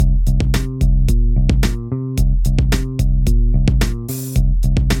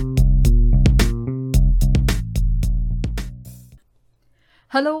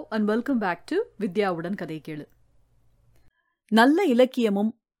Hello and welcome back to வித்யாவுடன் கதை கேளு. நல்ல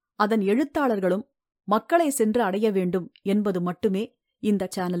இலக்கியமும் அதன் எழுத்தாளர்களும் மக்களை சென்று அடைய வேண்டும் என்பது மட்டுமே இந்த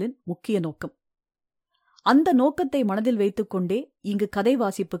சேனலின் முக்கிய நோக்கம். அந்த நோக்கத்தை மனதில் வைத்துக்கொண்டே இங்கு கதை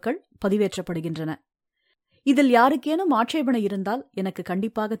வாசிப்புகள் பதிவேற்றப்படுகின்றன. இதில் யாருக்கேனும் ஆட்சேபனை இருந்தால் எனக்கு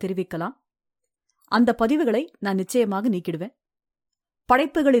கண்டிப்பாக தெரிவிக்கலாம். அந்த பதிவுகளை நான் நிச்சயமாக நீக்கிடுவேன்.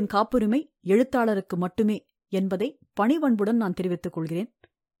 படைப்புகளின் காப்புரிமை எழுத்தாளருக்கு மட்டுமே என்பதை பணிவன்புடன் நான் தெரிவித்துக் கொள்கிறேன்.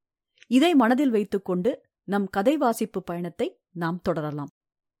 இதை மனதில் வைத்துக்கொண்டு நம் கதை வாசிப்பு பயணத்தை நாம் தொடரலாம்.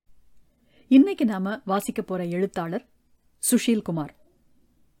 இன்னைக்கு நாம வாசிக்க போற எழுத்தாளர் சுஷீல் குமார்.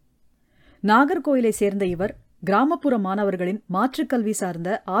 நாகர்கோயிலை சேர்ந்த இவர் கிராமப்புற மாணவர்களின் மாற்றுக்கல்வி சார்ந்த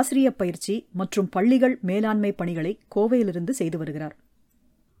ஆசிரிய பயிற்சி மற்றும் பள்ளிகள் மேலாண்மை பணிகளை கோவையிலிருந்து செய்து வருகிறார்.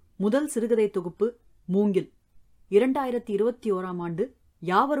 முதல் சிறுகதை தொகுப்பு மூங்கில் 2021 ஆண்டு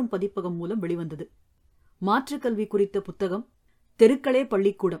யாவரும் பதிப்பகம் மூலம் வெளிவந்தது. மாற்றுக்கல்வி குறித்த புத்தகம் தெருக்களே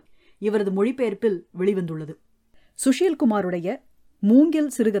பள்ளிக்கூடம் இவரது மொழிபெயர்ப்பில் வெளிவந்துள்ளது. சுஷீல் குமாருடைய மூங்கில்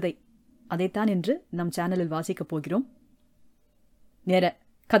சிறுகதை அதைத்தான் இன்று நம் சேனலில் வாசிக்கப் போகிறோம். நேர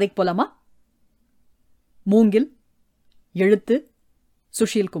கதைக்கு போலாமா? மூங்கில், எழுத்து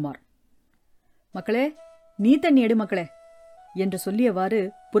சுஷீல் குமார். மக்களே, நீ தண்ணி எடு மக்களே என்று சொல்லியவாறு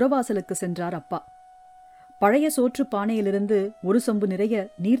புறவாசலுக்கு சென்றார் அப்பா. பழைய சோற்று பானையிலிருந்து ஒரு சொம்பு நிறைய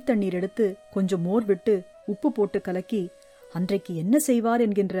நீர்த்தண்ணீர் எடுத்து கொஞ்சம் மோர் விட்டு உப்பு போட்டு கலக்கி அன்றைக்கு என்ன செய்வார்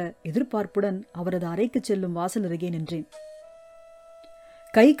என்கின்ற எதிர்பார்ப்புடன் அவரது அறைக்கு செல்லும் வாசல் அருகே நின்றேன்.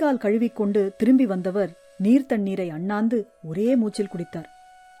 கை கால் கழுவிக்கொண்டு திரும்பி வந்தவர் நீர்த்தண்ணீரை அண்ணாந்து ஒரே மூச்சில் குடித்தார்.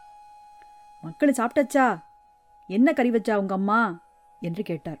 மக்கள் சாப்பிட்டாச்சா? என்ன கறி வச்சா உங்க அம்மா என்று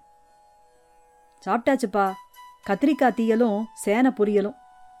கேட்டார். சாப்பிட்டாச்சுப்பா, கத்திரிக்காய் தீயலும் சேன பொரியலும்.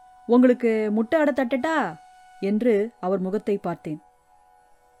 உங்களுக்கு முட்டை அடை தட்டட்டா என்று அவர் முகத்தை பார்த்தேன்.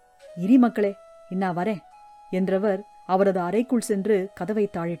 இரி மக்களே, இன்னா வரேன் என்றவர் அவரது அறைக்குள் சென்று கதவை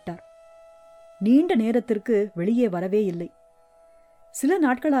தாழிட்டார். நீண்ட நேரத்திற்கு வெளியே வரவே இல்லை. சில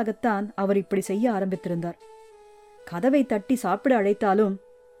நாட்களாகத்தான் அவர் இப்படி செய்ய ஆரம்பித்திருந்தார். கதவை தட்டி சாப்பிட அழைத்தாலும்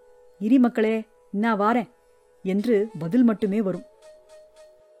இரி மக்களே, இன்னா வாரேன் என்று பதில் மட்டுமே வரும்.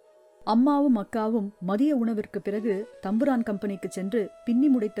 அம்மாவும் அக்காவும் மதிய உணவிற்கு பிறகு தம்புரான் கம்பெனிக்கு சென்று பின்னி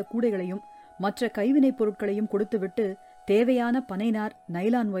முடித்த கூடைகளையும் மற்ற கைவினைப் பொருட்களையும் கொடுத்துவிட்டு தேவையான பனைநார்,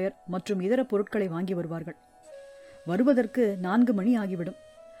 நைலான் ஒயர் மற்றும் இதர பொருட்களை வாங்கி வருவார்கள். வருவதற்கு 4 மணி ஆகிவிடும்.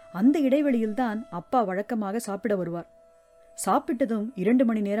 அந்த இடைவெளியில்தான் அப்பா வழக்கமாக சாப்பிட வருவார். சாப்பிட்டதும் 2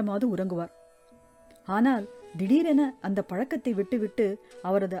 மணி நேரமாவது உறங்குவார். ஆனால் திடீரென அந்த பழக்கத்தை விட்டுவிட்டு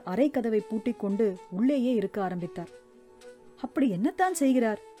அவரது அறை கதவை பூட்டிக் கொண்டு உள்ளேயே இருக்க ஆரம்பித்தார். அப்படி என்னத்தான்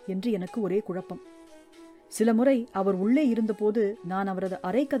செய்கிறார் என்று எனக்கு ஒரே குழப்பம். சில முறை அவர் உள்ளே இருந்தபோது நான் அவரது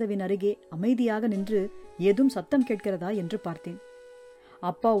அறை கதவின் அருகே அமைதியாக நின்று ஏதும் சத்தம் கேட்கிறதா என்று பார்த்தேன்.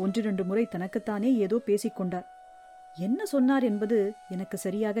 அப்பா 1-2 முறை தனக்குத்தானே ஏதோ பேசிக்கொண்டார். என்ன சொன்னார் என்பது எனக்கு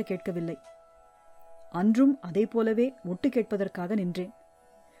சரியாக கேட்கவில்லை. அன்றும் அதை போலவே ஒட்டு கேட்பதற்காக நின்றேன்.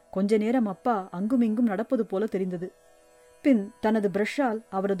 கொஞ்ச நேரம் அப்பா அங்குமிங்கும் நடப்பது போல தெரிந்தது. பின் தனது பிரஷால்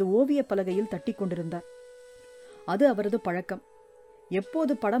அவரது ஓவிய பலகையில் தட்டி கொண்டிருந்தார். அது அவரது பழக்கம்.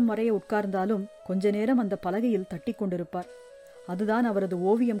 எப்போது படம் வரைய உட்கார்ந்தாலும் கொஞ்ச நேரம் அந்த பலகையில் தட்டி கொண்டிருப்பார். அதுதான் அவரது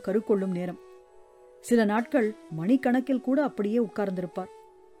ஓவியம் கருக்கொள்ளும் நேரம். சில நாட்கள் மணிக்கணக்கில் கூட அப்படியே உட்கார்ந்திருப்பார்.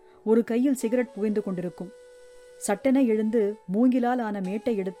 ஒரு கையில் சிகரெட் புகைந்து கொண்டிருக்கும். சட்டென எழுந்து மூங்கிலால் ஆன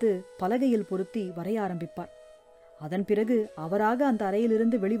மேட்டை எடுத்து பலகையில் பொருத்தி வரைய ஆரம்பிப்பார். அதன் பிறகு அவராக அந்த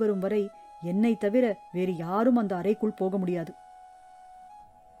அறையிலிருந்து வெளிவரும் வரை என்னை தவிர வேறு யாரும் அந்த அறைக்குள் போக முடியாது.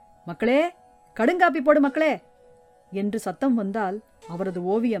 மக்களே, கடுங்காப்பி போடு மக்களே என்று சத்தம் வந்தால் அவரது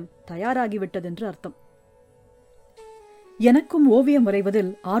ஓவியம் தயாராகிவிட்டதென்று அர்த்தம். எனக்கும் ஓவியம்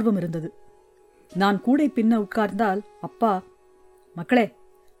வரைவதில் ஆர்வம் இருந்தது. நான் கூடை பின்ன உட்கார்ந்தால் அப்பா, மக்களே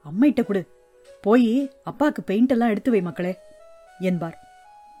அம்மைட்ட கொடு, போய் அப்பாக்கு பெயிண்ட் எல்லாம் எடுத்து வை மக்களே என்பார்.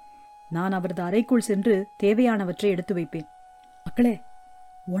 நான் அவரது அறைக்குள் சென்று தேவையானவற்றை எடுத்து வைப்பேன். மக்களே,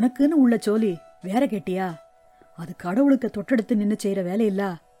 உனக்குன்னு உள்ள சோலி வேற கேட்டியா? அது கடவுளுக்கு தொட்டெடுத்து நின்று செய்யற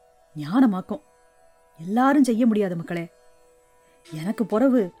வேலையில்லா, ஞானமாக்கும். எல்லாரும் செய்ய முடியாது மக்களே. எனக்கு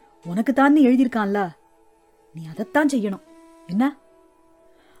பொறவு உனக்குத்தான் எழுதியிருக்கான்ல, நீ அதைத்தான் செய்யணும் என்ன?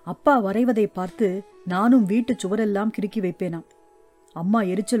 அப்பா வரைவதை பார்த்து நானும் வீட்டு சுவரெல்லாம் கிறுக்கி வைப்பேனாம். அம்மா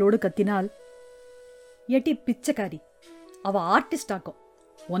எரிச்சலோடு கத்தினால், ஏட்டி பிச்சைக்காரி, அவ ஆர்டிஸ்ட் ஆக்கும்,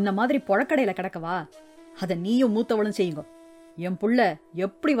 உன்ன மாதிரி பொழக்கடையில கிடக்கவா? அத நீயும் மூத்தவளும் செய்யுங்க, என் புள்ள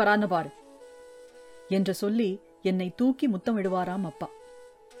எப்படி வரான்னு பாரு என்று சொல்லி என்னை தூக்கி முத்தமிடுவாராம் அப்பா.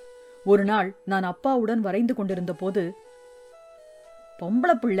 ஒரு நாள் நான் அப்பாவுடன் வரைந்து கொண்டிருந்த போது,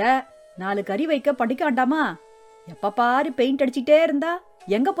 பொம்பளை புள்ள 4 கறி வைக்க படிக்காண்டாமா, எப்ப பாரு பெயிண்ட் அடிச்சுட்டே இருந்தா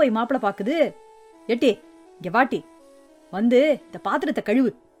எங்க போய் மாப்பிள பாக்குது? எட்டி இங்க வாட்டி வந்து இந்த பாத்திரத்தை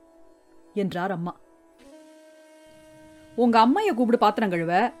கழுவு என்றார் அம்மா. உங்க அம்மைய கூப்பிடு பாத்திரம்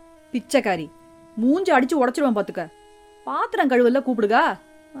கழுவ. பிச்சைக்காரி, மூஞ்சி அடிச்சு உடைச்சிருவேன் பாத்துக்க. பாத்திரம் கழுவல கூப்பிடுகா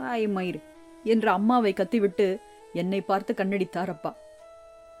ஆய் மயிறு என்று அம்மாவை கத்திவிட்டு என்னை பார்த்து கண்ணடித்தார் அப்பா.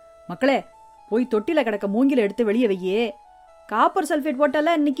 மக்களே, போய் தொட்டில கிடக்க மூங்கில எடுத்து வெளியே வையே. காப்பர் சல்பேட்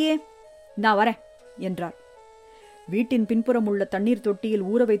போட்டல இன்னைக்கு. நான் வரேன் என்றார். வீட்டின் பின்புறம் உள்ள தண்ணீர் தொட்டியில்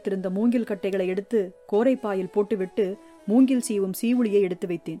ஊற வைத்திருந்த மூங்கில் கட்டைகளை எடுத்து கோரைப்பாயில் போட்டுவிட்டு மூங்கில் சீவும் சீவுளியை எடுத்து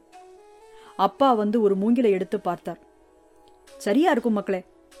வைத்தேன். அப்பா வந்து ஒரு மூங்கிலை எடுத்து பார்த்தார். சரியா இருக்கும் மக்களே,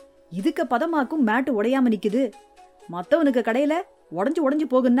 இதுக்கு பதமாக்கும் மேட்டு உடையாம நிக்குது. மத்தவனுக்கு கடையில உடஞ்சு உடஞ்சு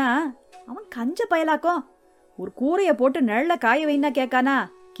போகுன்னா அவன் கஞ்ச பயலாக்கும். ஒரு கூரைய போட்டு நிழல காய வைனா கேட்கானா?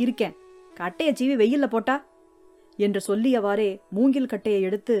 கிருக்கேன், கட்டைய சீவி வெயில்ல போட்டா என்று சொல்லியவாறே மூங்கில் கட்டையை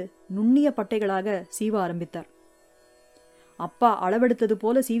எடுத்து நுண்ணிய பட்டைகளாக சீவ ஆரம்பித்தார். அப்பா அளவெடுத்தது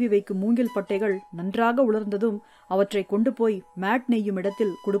போல சீவி வைக்கும் மூங்கில் பட்டைகள் நன்றாக உலர்ந்ததும் அவற்றை கொண்டு போய் மேட் நெய்யும்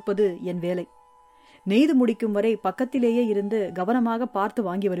இடத்தில் கொடுப்பது என் வேலை. நெய்து முடிக்கும் வரை பக்கத்திலேயே இருந்து கவனமாக பார்த்து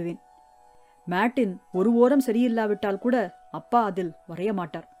வாங்கி வருவேன். மேட்டின் ஒரு ஓரம் சரியில்லாவிட்டால் கூட அப்பா அதில் வரைய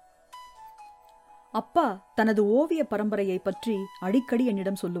மாட்டார். அப்பா தனது ஓவிய பரம்பரையை பற்றி அடிக்கடி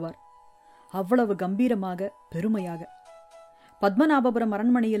என்னிடம் சொல்லுவார். அவ்வளவு கம்பீரமாக, பெருமையாக. பத்மநாபபுரம்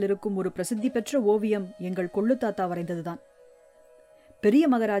அரண்மனையில் இருக்கும் ஒரு பிரசித்தி பெற்ற ஓவியம் எங்கள் கொள்ளு தாத்தா வரைந்ததுதான். பெரிய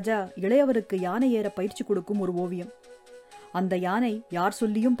மகாராஜா இளையவருக்கு யானை ஏற பயிற்சி கொடுக்கும் ஒரு ஓவியம். அந்த யானை யார்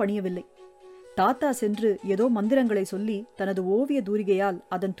சொல்லியும் பணியவில்லை. தாத்தா சென்று ஏதோ மந்திரங்களை சொல்லி தனது ஓவிய தூரிகையால்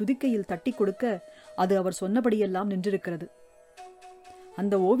அதன் துதிக்கையில் தட்டி கொடுக்க அது அவர் சொன்னபடியெல்லாம் நின்றிருக்கிறது.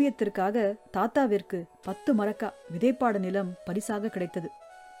 அந்த ஓவியத்திற்காக தாத்தாவிற்கு 10 மரக்கா விதைப்பாடு நிலம் பரிசாக கிடைத்தது.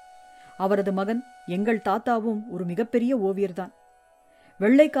 அவரது மகன் எங்கள் தாத்தாவும் ஒரு மிகப்பெரிய ஓவியர்தான்.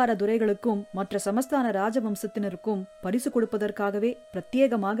 வெள்ளைக்கார துரைகளுக்கும் மற்ற சமஸ்தான ராஜவம்சத்தினருக்கும் பரிசு கொடுப்பதற்காகவே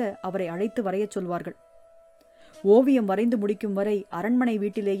பிரத்யேகமாக அவரை அழைத்து வரையச் சொல்வார்கள். ஓவியம் வரைந்து முடிக்கும் வரை அரண்மனை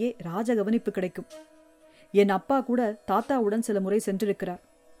வீட்டிலேயே ராஜ கவனிப்பு கிடைக்கும். என் அப்பா கூட தாத்தாவுடன் சில முறை சென்றிருக்கிறார்.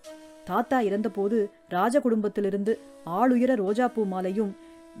 தாத்தா இறந்தபோது ராஜ குடும்பத்திலிருந்து ஆளுயர ரோஜாப்பூ மாலையும்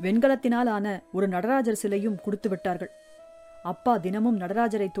வெண்கலத்தினால் ஆன ஒரு நடராஜர் சிலையும் கொடுத்து விட்டார்கள். அப்பா தினமும்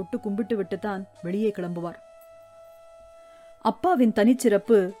நடராஜரை தொட்டு கும்பிட்டு விட்டுத்தான் வெளியே கிளம்புவார். அப்பாவின்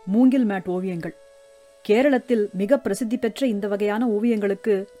தனிச்சிறப்பு மூங்கில் மேட் ஓவியங்கள். கேரளத்தில் மிக பிரசித்தி பெற்ற இந்த வகையான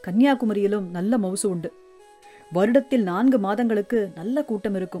ஓவியங்களுக்கு கன்னியாகுமரியிலும் நல்ல மவுசு உண்டு. வருடத்தில் 4 மாதங்களுக்கு நல்ல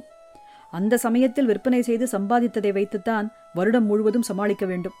கூட்டம் இருக்கும். அந்த சமயத்தில் விற்பனை செய்து சம்பாதித்ததை வைத்துத்தான் வருடம் முழுவதும் சமாளிக்க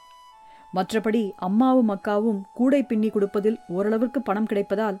வேண்டும். மற்றபடி அம்மாவும் அக்காவும் கூடை பின்னி கொடுப்பதில் ஓரளவிற்கு பணம்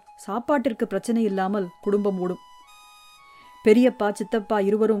கிடைப்பதால் சாப்பாட்டிற்கு பிரச்சனை இல்லாமல் குடும்பம் ஓடும். பெரியப்பா, சித்தப்பா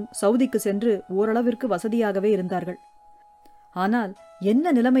இருவரும் சவுதிக்கு சென்று ஓரளவிற்கு வசதியாகவே இருந்தார்கள். ஆனால்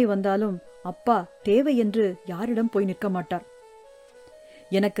என்ன நிலைமை வந்தாலும் அப்பா தேவை என்று யாரிடம் போய் நிற்க மாட்டார்.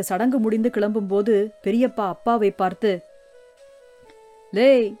 எனக்கு சடங்கு முடிந்து கிளம்பும் போது பெரியப்பா அப்பாவை பார்த்து,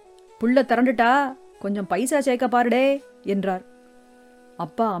 லேய் புள்ள திரண்டுட்டா, கொஞ்சம் பைசா சேர்க்க பாருடே என்றார்.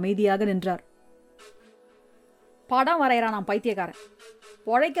 அப்பா அமைதியாக நின்றார். படம் வரையறான் பைத்தியக்காரன்,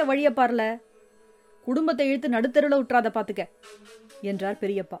 பொழைக்க வழிய பாருல, குடும்பத்தை இழுத்து நடுத்தருள விட்டுறாத பாத்துக்க என்றார்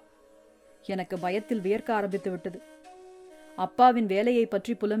பெரியப்பா. எனக்கு பயத்தில் வியர்க்க ஆரம்பித்து விட்டது. அப்பாவின் வேலையை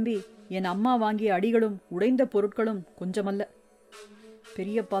பற்றி புலம்பி என் அம்மா வாங்கிய அடிகளும் உடைந்த பொருட்களும் கொஞ்சமல்ல.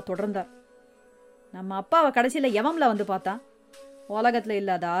 பெரியப்பா தொடர்ந்தார். நம்ம அப்பாவை கடைசியில எவம்ல வந்து பார்த்தான்? உலகத்துல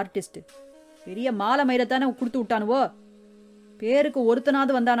இல்லாத ஆர்டிஸ்ட். பெரிய மாலை மயிரத்தானே கொடுத்து விட்டானுவோ. பேருக்கு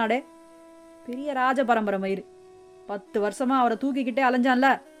ஒருத்தனாவது வந்தானாடே. பெரிய ராஜ பரம்பரை மயிறு. 10 வருஷமா அவரை தூக்கிக்கிட்டே அலைஞ்சான்ல.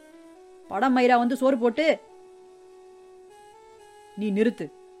 படம் மயிரா வந்து சோறு போட்டு. நீ நிறுத்து.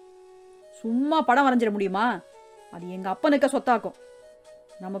 சும்மா படம் வரைஞ்சிட முடியுமா? அது எங்க அப்பனுக்க சொத்தாக்கும்.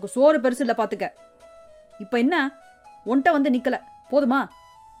 நமக்கு சோறு பெருசு இல்ல பாத்துக்க. இப்ப என்ன, ஒன்ட்ட வந்து நிக்கல போதுமா?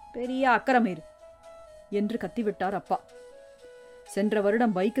 பெரிய அக்கறை மயிறு என்று கத்திவிட்டார் அப்பா. சென்ற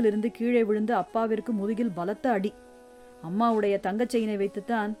வருடம் பைக்கில் இருந்து கீழே விழுந்து அப்பாவிற்கு முதுகில் பலத்த அடி. அம்மாவுடைய தங்கச்செயினை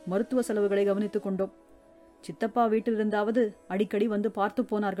வைத்துத்தான் மருத்துவ செலவுகளை கவனித்துக் கொண்டோம். சித்தப்பா வீட்டிலிருந்தாவது அடிக்கடி வந்து பார்த்து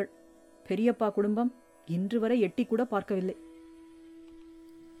போனார்கள். பெரியப்பா குடும்பம் இன்று வரை எட்டி கூட பார்க்கவில்லை.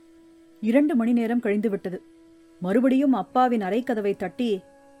 2 மணி நேரம் கழிந்து விட்டது. மறுபடியும் அப்பாவின் அறை கதவை தட்டி,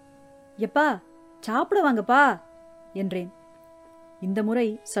 எப்பா சாப்பிட வாங்கப்பா என்றேன். இந்த முறை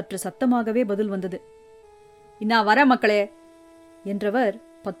சற்று சத்தமாகவே பதில் வந்தது. இன்னா வர மக்களே என்றவர்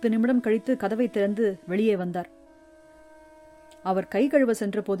 10 நிமிடம் கழித்து கதவை திறந்து வெளியே வந்தார். அவர் கை கழுவ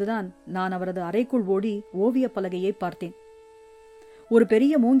சென்ற போதுதான் நான் அவரது அறைக்குள் ஓடி ஓவிய பலகையை பார்த்தேன். ஒரு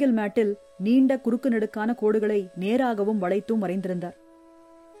பெரிய மூங்கில் மேட்டில் நீண்ட குறுக்கு நெடுக்கான கோடுகளை நேராகவும் வளைத்தும் வரைந்திருந்தார்.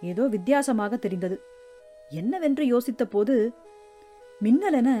 ஏதோ வித்தியாசமாக தெரிந்தது. என்னவென்று யோசித்த போது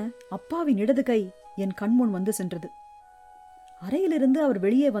மின்னலென அப்பாவின் இடது கை என் கண்முன் வந்து சென்றது. அறையிலிருந்து அவர்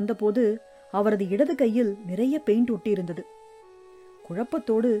வெளியே வந்தபோது அவரது இடது கையில் நிறைய பெயிண்ட் ஒட்டியிருந்தது.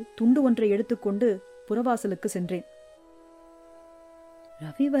 குழப்பத்தோடு துண்டு ஒன்றை எடுத்துக்கொண்டு புறவாசலுக்கு சென்றேன்.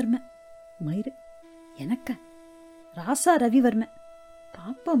 ரவிவர்மன் மயிறு எனக்க ராசா ரவிவர்மன்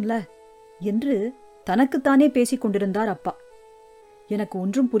பாப்பம்ல என்று தனக்குத்தானே பேசிக் கொண்டிருந்தார் அப்பா. எனக்கு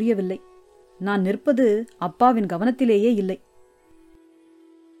ஒன்றும் புரியவில்லை. நான் நிற்பது அப்பாவின் கவனத்திலேயே இல்லை.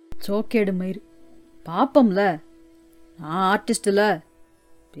 சோக்கேடு மயிறு பாப்பம்ல, நான் ஆர்டிஸ்ட்ல,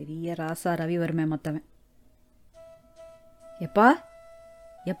 பெரிய ராசா ரவிவர்மன் மத்தவன். எப்பா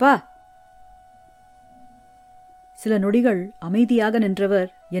எப்பா. சில நொடிகள் அமைதியாக நின்றவர்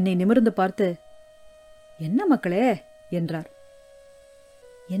என்னை நிமிர்ந்து பார்த்து, என்ன மக்களே என்றார்.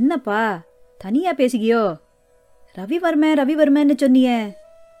 என்னப்பா தனியா பேசிக்கியோ? ரவிவர்மன் ரவிவர்மன்னு சொன்னியே,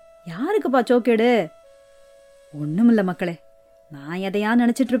 யாருக்குப்பா சோக்கேடு? ஒண்ணுமில்ல மக்களே, நான் எதையா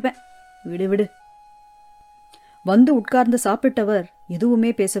நினைச்சிட்டு இருப்பேன். விடு விடு. வந்து உட்கார்ந்து சாப்பிட்டவர்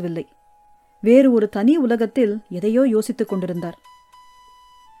எதுவுமே பேசவில்லை. வேறு ஒரு தனி உலகத்தில் எதையோ யோசித்துக் கொண்டிருந்தார்.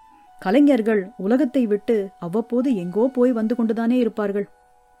 கலைஞர்கள் உலகத்தை விட்டு அவ்வப்போது எங்கோ போய் வந்து கொண்டுதானே இருப்பார்கள்.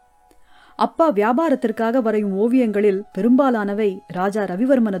 அப்பா வியாபாரத்திற்காக வரையும் ஓவியங்களில் பெரும்பாலானவை ராஜா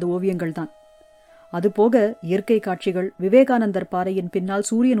ரவிவர்மனது ஓவியங்கள்தான். அதுபோக இயற்கை காட்சிகள், விவேகானந்தர் பாறையின் பின்னால்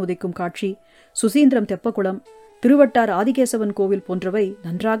சூரியன் உதைக்கும் காட்சி, சுசீந்திரம் தெப்பக்குளம், திருவட்டார் ஆதிகேசவன் கோவில் போன்றவை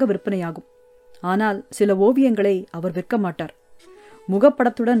நன்றாக விற்பனையாகும். ஆனால் சில ஓவியங்களை அவர் விற்க மாட்டார்.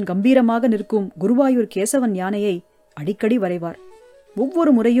 முகப்படத்துடன் கம்பீரமாக நிற்கும் குருவாயூர் கேசவன் யானையை அடிக்கடி வரைவார்.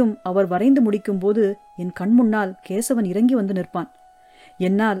 ஒவ்வொரு முறையும் அவர் வரைந்து முடிக்கும் போது என் கண்முன்னால் கேசவன் இறங்கி வந்து நிற்பான்.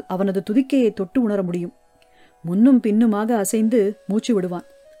 என்னால் அவனது துதிக்கையை தொட்டு உணர முடியும். முன்னும் பின்னுமாக அசைந்து மூச்சு விடுவான்.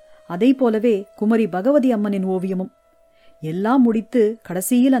 அதை போலவே குமரி பகவதி அம்மனின் ஓவியமும். எல்லாம் முடித்து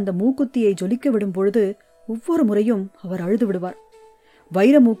கடைசியில் அந்த மூக்குத்தியை ஜொலிக்க விடும் பொழுது ஒவ்வொரு முறையும் அவர் அழுது விடுவார்.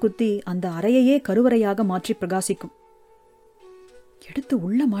 வைர மூக்குத்தி அந்த அறையையே கருவறையாக மாற்றி பிரகாசிக்கும். எடுத்து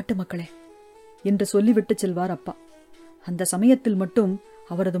உள்ள மாட்டு மக்களே என்று சொல்லிவிட்டு செல்வார் அப்பா. அந்த சமயத்தில் மட்டும்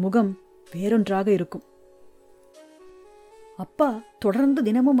அவரது முகம் வேறொன்றாக இருக்கும். அப்பா தொடர்ந்து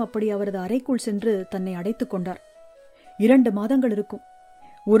தினமும் அப்படி அவரது அறைக்குள் சென்று தன்னை அடைத்துக் கொண்டார். 2 மாதங்கள் இருக்கும்.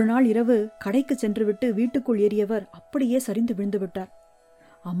 ஒரு நாள் இரவு கடைக்கு சென்றுவிட்டு வீட்டுக்குள் ஏறியவர் அப்படியே சரிந்து விழுந்து விட்டார்.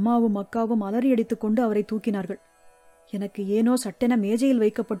 அம்மாவும் அக்காவும் அலறியடித்துக் கொண்டு அவரை தூக்கினார்கள். எனக்கு ஏனோ சட்டென மேஜையில்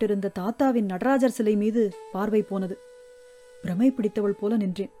வைக்கப்பட்டிருந்த தாத்தாவின் நடராஜர் சிலை மீது பார்வை போனது. பிரமை பிடித்தவள் போல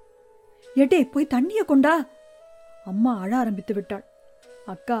நின்றேன். எடே போய் தண்ணிய கொண்டா. அம்மா அழ ஆரம்பித்து விட்டாள்.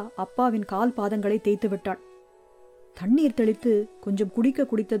 அக்கா அப்பாவின் கால் பாதங்களை தேய்த்து விட்டாள். தண்ணீர் தெளித்து கொஞ்சம்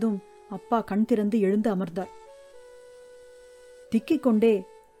குடித்ததும் அப்பா கண் திறந்து எழுந்து அமர்ந்தார். திக்கிக் கொண்டே,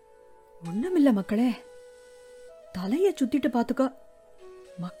 ஒண்ணுமில்ல மக்களே, தலைய சுத்திட்டு பாத்துக்கோ,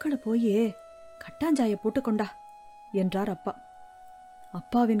 மக்களை போயே கட்டாஞ்சாய போட்டுக்கொண்டா என்றார் அப்பா.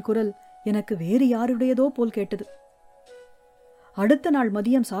 அப்பாவின் குரல் எனக்கு வேறு யாருடையதோ போல் கேட்டது. அடுத்த நாள்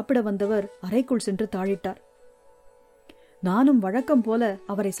மதியம் சாப்பிட வந்தவர் அறைக்குள் சென்று தாழிட்டார். நானும் வழக்கம் போல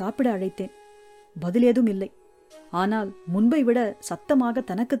அவரை சாப்பிட அழைத்தேன். பதில் ஏதும் இல்லை. ஆனால் முன்பை விட சத்தமாக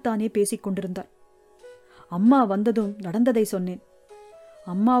தனக்குத்தானே பேசிக் கொண்டிருந்தார். அம்மா வந்ததும் நடந்ததை சொன்னேன்.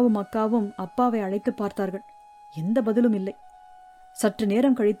 அம்மாவும் அக்காவும் அப்பாவை அழைத்து பார்த்தார்கள். எந்த பதிலும் இல்லை. சற்று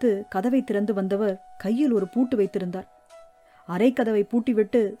நேரம் கழித்து கதவை திறந்து வந்தவர் கையில் ஒரு பூட்டு வைத்திருந்தார். அரை கதவை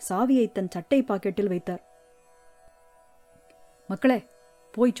பூட்டிவிட்டு சாவியை தன் சட்டை பாக்கெட்டில் வைத்தார். மக்களே,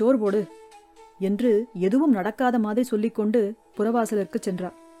 போய் சோறு போடு என்று எதுவும் நடக்காத மாதிரி சொல்லிக்கொண்டு புறவாசலுக்கு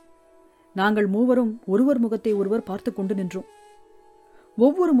சென்றார். நாங்கள் மூவரும் ஒருவர் முகத்தை ஒருவர் பார்த்து கொண்டு நின்றோம்.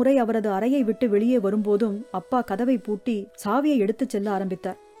 ஒவ்வொரு முறை அவரது அறையை விட்டு வெளியே வரும்போதும் அப்பா கதவை பூட்டி சாவியை எடுத்துச் செல்ல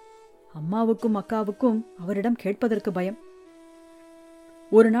ஆரம்பித்தார். அம்மாவுக்கும் அக்காவுக்கும் அவரிடம் கேட்பதற்கு பயம்.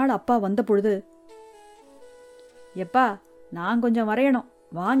 ஒரு நாள் அப்பா வந்த பொழுது, எப்பா நான் கொஞ்சம் வரையணும்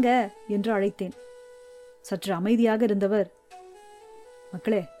வாங்க என்று அழைத்தேன். சற்று அமைதியாக இருந்தவர்,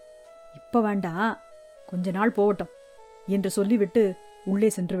 மக்களே இப்ப வேண்டாம், கொஞ்ச நாள் போகட்டும் என்று சொல்லிவிட்டு உள்ளே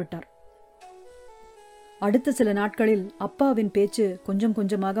சென்று விட்டார். அடுத்த சில நாட்களில் அப்பாவின் பேச்சு கொஞ்சம்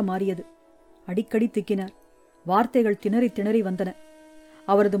கொஞ்சமாக மாறியது. அடிக்கடி திக்கினார். வார்த்தைகள் திணறி திணறி வந்தன.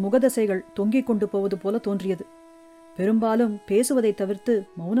 அவரது முகதசைகள் தொங்கிக் கொண்டு போவது போல தோன்றியது. பெரும்பாலும் பேசுவதை தவிர்த்து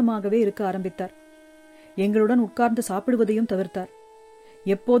மௌனமாகவே இருக்க ஆரம்பித்தார். எங்களுடன் உட்கார்ந்து சாப்பிடுவதையும் தவிர்த்தார்.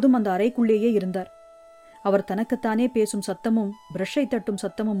 எப்போதும் அந்த அறைக்குள்ளேயே இருந்தார். அவர் தனக்குத்தானே பேசும் சத்தமும் பிரஷை தட்டும்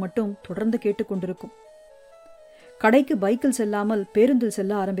சத்தமும் மட்டும் தொடர்ந்து கேட்டுக்கொண்டிருக்கும். கடைக்கு பைக்கில் செல்லாமல் பேருந்தில்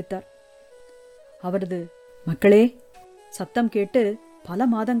செல்ல ஆரம்பித்தார். அவரது மக்களே சத்தம் கேட்டு பல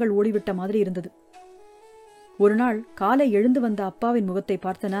மாதங்கள் ஓடிவிட்ட மாதிரி இருந்தது. ஒரு நாள் காலை எழுந்து வந்த அப்பாவின் முகத்தை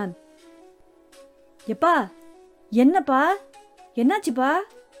பார்த்த நான், எப்பா என்னப்பா என்னாச்சுப்பா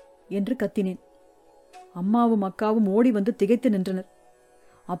என்று கத்தினேன். அம்மாவும் அக்காவும் ஓடி வந்து திகைத்து நின்றனர்.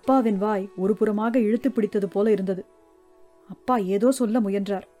 அப்பாவின் வாய் ஒரு புறமாக இழுத்து பிடித்தது போல இருந்தது. அப்பா ஏதோ சொல்ல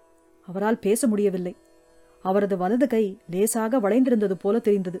முயன்றார். அவரால் பேச முடியவில்லை. அவரது வலது கை லேசாக வளைந்திருந்தது போல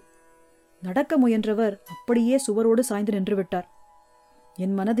தெரிந்தது. நடக்க முயன்றவர் அப்படியே சுவரோடு சாய்ந்து நின்று விட்டார்.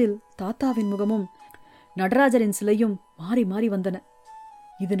 என் மனதில் தாத்தாவின் முகமும் நடராஜரின் சிலையும் மாறி மாறி வந்தன.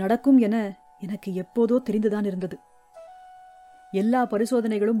 இது நடக்கும் என எனக்கு எப்போதோ தெரிந்துதான் இருந்தது. எல்லா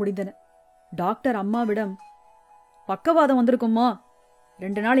பரிசோதனைகளும் முடிந்தன. டாக்டர் அம்மாவிடம், பக்கவாதம் வந்திருக்குமோ,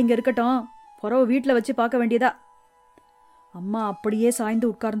 2 நாள் இங்க இருக்கட்டும், புறவு வீட்டில் வச்சு பார்க்க வேண்டியதா. அம்மா அப்படியே சாய்ந்து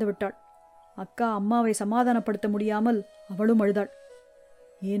உட்கார்ந்து விட்டாள். அக்கா அம்மாவை சமாதானப்படுத்த முடியாமல் அவளும் அழுதாள்.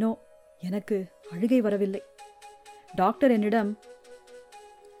 ஏனோ எனக்கு அழுகை வரவில்லை. டாக்டர் என்னிடம்,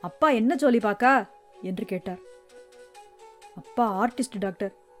 அப்பா என்ன சொல்லி பாக்கா என்று கேட்டார். அப்பா artist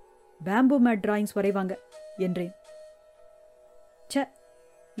doctor, bamboo mat drawings வரைவாங்க என்றேன். ச,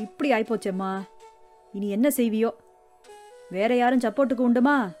 இப்படி ஆயிப்போச்சம்மா, இனி என்ன செய்வியோ? வேற யாரும் சப்போர்ட்டுக்கு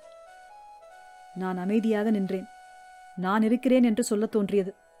உண்டுமா? நான் அமைதியாக நின்றேன். நான் இருக்கிறேன் என்று சொல்ல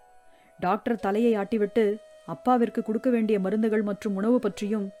தோன்றியது. டாக்டர் தலையை ஆட்டிவிட்டு அப்பாவிற்கு கொடுக்க வேண்டிய மருந்துகள் மற்றும் உணவு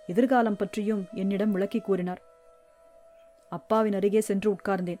பற்றியும் எதிர்காலம் பற்றியும் என்னிடம் விளக்கி கூறினார். அப்பாவின் அருகே சென்று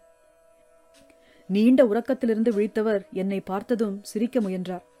உட்கார்ந்தேன். நீண்ட உறக்கத்திலிருந்து விழித்தவர் என்னை பார்த்ததும் சிரிக்க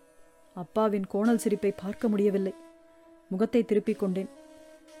முயன்றார். அப்பாவின் கோணல் சிரிப்பை பார்க்க முடியவில்லை. முகத்தை திருப்பிக் கொண்டேன்.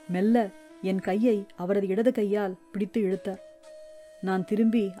 மெல்ல என் கையை அவரது இடது கையால் பிடித்து இழுத்தார். நான்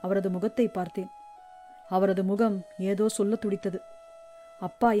திரும்பி அவரது முகத்தை பார்த்தேன். அவரது முகம் ஏதோ சொல்ல துடித்தது.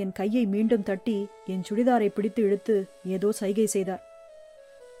 அப்பா என் கையை மீண்டும் தட்டி என் சுடிதாரை பிடித்து இழுத்து ஏதோ சைகை செய்தார்.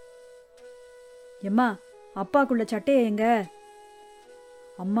 எம்மா, அப்பாக்குள்ள சட்டையை எங்க?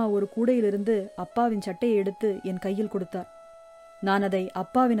 அம்மா ஒரு கூடையிலிருந்து அப்பாவின் சட்டையை எடுத்து என் கையில் கொடுத்தார். நான் அதை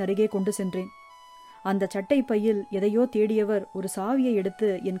அப்பாவின் அருகே கொண்டு சென்றேன். அந்த சட்டை பையில் எதையோ தேடியவர் ஒரு சாவியை எடுத்து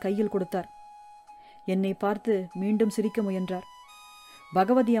என் கையில் கொடுத்தார். என்னை பார்த்து மீண்டும் சிரிக்க முயன்றார்.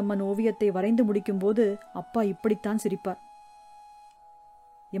 பகவதி அம்மன் ஓவியத்தை வரைந்து முடிக்கும்போது அப்பா இப்படித்தான் சிரிப்பார்.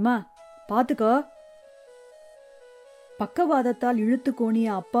 எம்மா, பாத்துக்கோ. பக்கவாதத்தால் இழுத்து கோணிய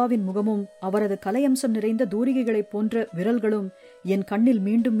அப்பாவின் முகமும் அவரது கலையம்சம் நிறைந்த தூரிகைகளைப் போன்ற விரல்களும் என் கண்ணில்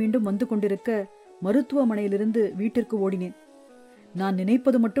மீண்டும் மீண்டும் வந்து கொண்டிருக்க மருத்துவமனையிலிருந்து வீட்டிற்கு ஓடினேன். நான்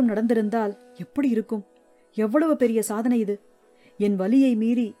நினைப்பது மட்டும் நடந்திருந்தால் எப்படி இருக்கும்? எவ்வளவு பெரிய சாதனை இது! என் வலியை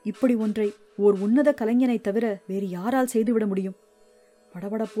மீறி இப்படி ஒன்றை ஓர் உன்னத கலைஞனை தவிர வேறு யாரால் செய்துவிட முடியும்?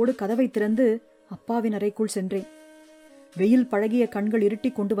 படபடப்போடு கதவை திறந்து அப்பாவின் அறைக்குள் சென்றேன். வெயில் பழகிய கண்கள்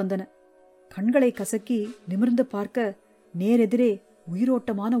இருட்டிக் கொண்டு வந்தன. கண்களை கசக்கி நிமிர்ந்து பார்க்க நேரெதிரே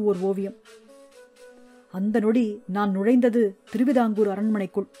உயிரோட்டமான ஓர் ஓவியம். அந்த நொடி நான் நுழைந்தது திருவிதாங்கூர்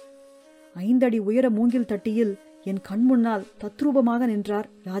அரண்மனைக்குள். 5 அடி உயர மூங்கில் தட்டியில் என் கண் முன்னால் தத்ரூபமாக நின்றார்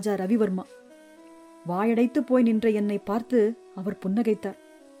ராஜா ரவிவர்மா. வாயடைத்து போய் நின்ற என்னை பார்த்து அவர் புன்னகைத்தார்.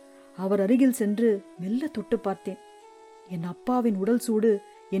 அவர் அருகில் சென்று மெல்ல தொட்டு பார்த்தேன். என் அப்பாவின் உடல் சூடு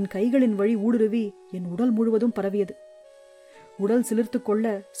என் கைகளின் வழி ஊடுருவி என் உடல் முழுவதும் பரவியது. உடல் சிலிர்த்து கொள்ள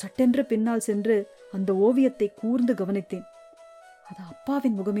சட்டென்று பின்னால் சென்று அந்த ஓவியத்தை கூர்ந்து கவனித்தேன். அது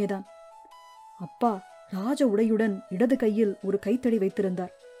அப்பாவின் முகமேதான். அப்பா ராஜ உடையுடன் இடது கையில் ஒரு கைத்தடி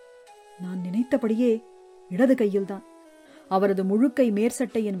வைத்திருந்தார். நான் நினைத்தபடியே இடது கையில்தான். அவரது முழுக்கை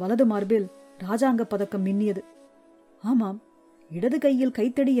மேற்சட்டை என் வலது மார்பில் ராஜாங்க பதக்கம் மின்னியது. ஆமாம், இடது கையில்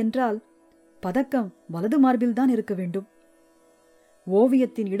கைத்தடி என்றால் பதக்கம் வலது மார்பில்தான் இருக்க வேண்டும்.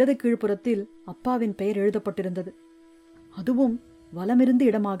 ஓவியத்தின் இடது கீழ்ப்புறத்தில் அப்பாவின் பெயர் எழுதப்பட்டிருந்தது. அதுவும் வலமிருந்து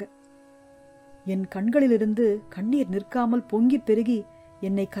இடமாக. என் கண்களிலிருந்து கண்ணீர் நிற்காமல் பொங்கி பெருகி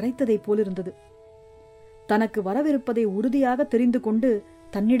என்னை கரைத்ததைப் போலிருந்தது. தனக்கு வரவிருப்பதை உறுதியாக தெரிந்து கொண்டு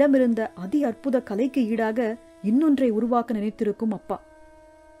தன்னிடமிருந்த அதி அற்புத கலைக்கு ஈடாக இன்னொன்றை உருவாக்க நினைத்திருக்கும் அப்பா.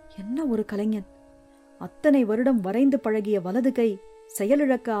 என்ன ஒரு கலைஞன்! அத்தனை வருடம் வரைந்து பழகிய வலது கை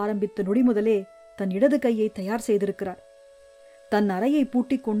செயலிழக்க ஆரம்பித்த நொடி முதலே தன் இடது கையை தயார் செய்திருக்கிறார். தன் அறையை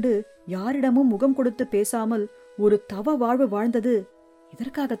பூட்டிக் கொண்டு யாரிடமும் முகம் கொடுத்து பேசாமல் ஒரு தவ வாழ்வு வாழ்ந்தது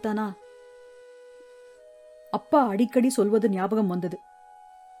இதற்காகத்தானா? அப்பா அடிக்கடி சொல்வது ஞாபகம் வந்தது.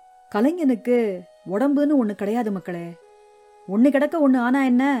 கலைஞனுக்கு உடம்புன்னு ஒண்ணு கிடையாது மக்களே. ஒண்ணு கிடக்க ஒண்ணு ஆனா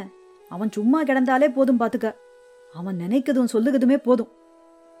என்ன, அவன் சும்மா கிடந்தாலே போதும் பாத்துக்க. அவன் நினைக்கதும் சொல்லுகதுமே போதும்.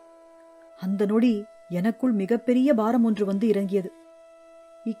 அந்த நொடி எனக்குள் மிகப்பெரிய பாரம் ஒன்று வந்து இறங்கியது.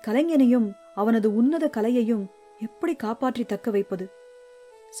 இக்கலைஞனையும் அவனது உன்னத கலையையும் எப்படி காப்பாற்றி தக்க வைப்பது?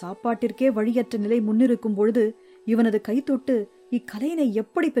 சாப்பாட்டிற்கே வழியற்ற நிலை முன்னிருக்கும் பொழுது இவனது கைத்தொட்டு இக்கலையினை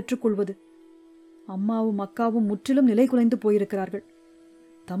எப்படி பெற்றுக்கொள்வது? அம்மாவும் அக்காவும் முற்றிலும் நிலை குலைந்து போயிருக்கிறார்கள்.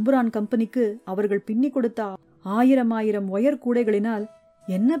 தம்புரான் கம்பெனிக்கு அவர்கள் பின்னி கொடுத்த 1000 ஒயர் கூடைகளினால்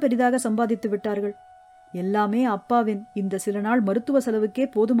என்ன பெரிதாக சம்பாதித்து விட்டார்கள்? எல்லாமே அப்பாவின் இந்த சில நாள் மருத்துவ செலவுக்கே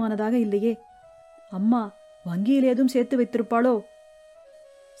போதுமானதாக இல்லையே. அம்மா வங்கியில் ஏதும் சேர்த்து வைத்திருப்பாளோ?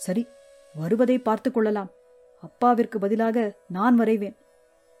 சரி, வருவதை பார்த்து கொள்ளலாம். அப்பாவிற்கு பதிலாக நான் வரைவேன்.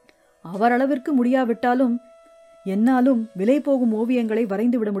 அவரளவிற்கு முடியாவிட்டாலும் என்னாலும் விலை போகும் ஓவியங்களை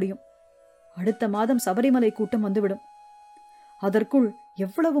வரைந்து விட முடியும். அடுத்த மாதம் சபரிமலை கூட்டம் வந்துவிடும். அதற்குள்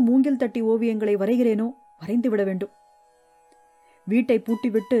எவ்வளவு மூங்கில் தட்டி ஓவியங்களை வரைகிறேனோ வரைந்து விட வேண்டும். வீட்டை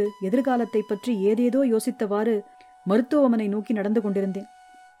பூட்டிவிட்டு எதிர்காலத்தை பற்றி ஏதேதோ யோசித்தவாறு மருத்துவமனை நோக்கி நடந்து கொண்டிருந்தேன்.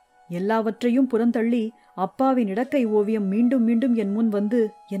 எல்லாவற்றையும் புறந்தள்ளி அப்பாவின் இடக்கை ஓவியம் மீண்டும் மீண்டும் என் முன் வந்து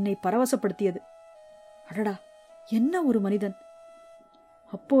என்னை பரவசப்படுத்தியது. அடடா, என்ன ஒரு மனிதன்!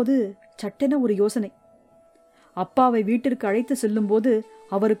 அப்போது சட்டென ஒரு யோசனை. அப்பாவை வீட்டிற்கு அழைத்து செல்லும்போது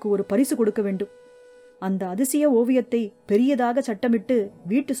அவருக்கு ஒரு பரிசு கொடுக்க வேண்டும். அந்த அதிசய ஓவியத்தை பெரியதாக சட்டமிட்டு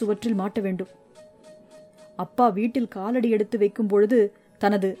வீட்டு சுவற்றில் மாட்ட வேண்டும். அப்பா வீட்டில் காலடி எடுத்து வைக்கும் பொழுது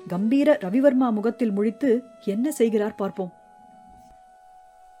தனது கம்பீர ரவிவர்மா முகத்தில் முழித்து என்ன செய்கிறார் பார்ப்போம்.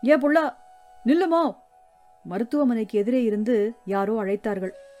 ஏ புள்ளா, நில்லுமோ! மருத்துவமனைக்கு எதிரே இருந்து யாரோ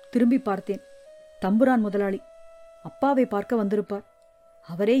அழைத்தார்கள். திரும்பி பார்த்தேன். தம்புரான் முதலாளி. அப்பாவை பார்க்க வந்திருப்பார்.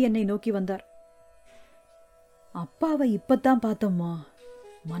 அவரே என்னை நோக்கி வந்தார். அப்பாவை இப்பத்தான் பார்த்தோம்மா,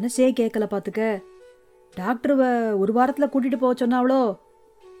 மனசே கேட்கல பாத்துக்க. டாக்டருவ ஒரு வாரத்துல கூட்டிட்டு போக சொன்னாவளோ?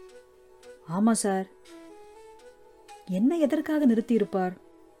 ஆமா சார். என்ன எதற்காக நிறுத்தி இருப்பார்?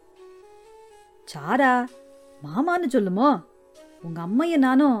 சாரா, மாமான்னு சொல்லுமோ. உங்க அம்மைய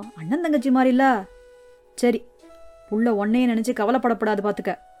நானும் அண்ணன் தங்கச்சி மாதிரில. சரி, புள்ள ஒன்னைய நினைச்சு கவலைப்படப்படாது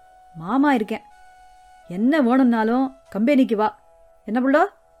பாத்துக்க. மாமா இருக்கேன். என்ன வேணும்னாலும் கம்பெனிக்கு வா. என்ன புள்ள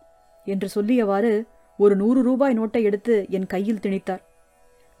என்று சொல்லியவாறு ஒரு 100 ரூபாய் நோட்டை எடுத்து என் கையில் திணித்தார்.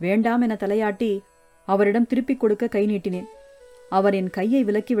 வேண்டாம் என தலையாட்டி அவரிடம் திருப்பிக் கொடுக்க கை நீட்டினேன். அவர் என் கையை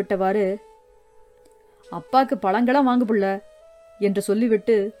விலக்கி விட்டவாறு, அப்பாக்கு பழங்களாம் வாங்கு புள்ள என்று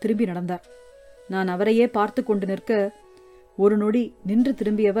சொல்லிவிட்டு திரும்பி நடந்தார். நான் அவரையே பார்த்து கொண்டு நிற்க ஒரு நொடி நின்று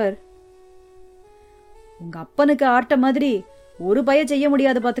திரும்பியவர், உங்க அப்பனுக்கு ஆட்ட மாதிரி ஒரு பய செய்ய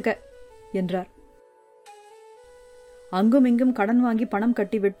முடியாது பாத்துக்க என்றார். அங்கும் இங்கும் கடன் வாங்கி பணம்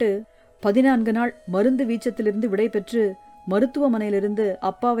கட்டிவிட்டு 14 நாள் மருந்து வீச்சத்திலிருந்து விடை பெற்று மருத்துவமனையிலிருந்து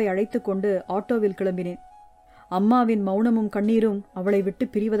அப்பாவை அழைத்து கொண்டு ஆட்டோவில் கிளம்பினேன். அம்மாவின் மௌனமும் கண்ணீரும் அவளை விட்டு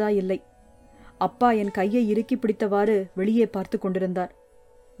பிரிவதாயில்லை. அப்பா என் கையை இறுக்கி பிடித்தவாறு வெளியே பார்த்து கொண்டிருந்தார்.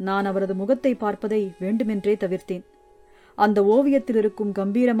 நான் அவரது முகத்தை பார்ப்பதை வேண்டுமென்றே தவிர்த்தேன். அந்த ஓவியத்தில் இருக்கும்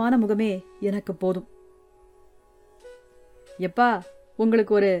கம்பீரமான முகமே எனக்கு போதும். எப்பா,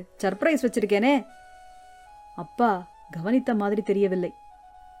 உங்களுக்கு ஒரு சர்ப்ரைஸ் வச்சிருக்கேனே. அப்பா கவனித்த மாதிரி தெரியவில்லை.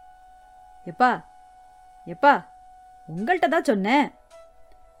 எப்பா எப்பா, உங்கள்கிட்ட தான் சொன்னேன்.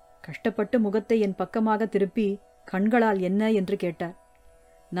 கஷ்டப்பட்டு முகத்தை என் பக்கமாக திருப்பி கண்களால் என்ன என்று கேட்டார்.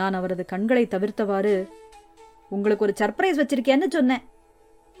 நான் அவரது கண்களை தவிர்த்தவாறு, உங்களுக்கு ஒரு சர்ப்ரைஸ் வச்சிருக்கேன்னு சொன்னேன்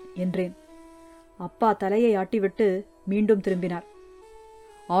என்றேன். அப்பா தலையை ஆட்டிவிட்டு மீண்டும் திரும்பினார்.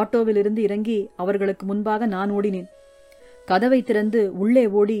 ஆட்டோவில் இருந்து இறங்கி அவர்களுக்கு முன்பாக நான் ஓடினேன். கதவை திறந்து உள்ளே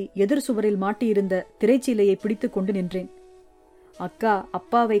ஓடி எதிர் சுவரில் மாட்டியிருந்த திரைச்சீலையை பிடித்து கொண்டு நின்றேன். அக்கா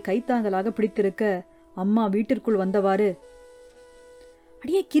அப்பாவை கைத்தாங்கலாக பிடித்திருக்க அம்மா வீட்டிற்குள் வந்தவாறு,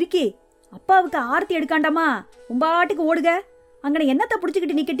 அடியே கிறுக்கி, அப்பாவுக்கு ஆர்த்தி எடுக்காண்டாமா, உம்பாட்டுக்கு ஓடுக, அங்கன என்னத்தை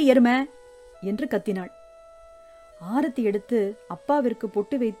புடிச்சுக்கிட்டு நிக்கட்டி எருமை என்று கத்தினாள். ஆரத்தி எடுத்து அப்பாவிற்கு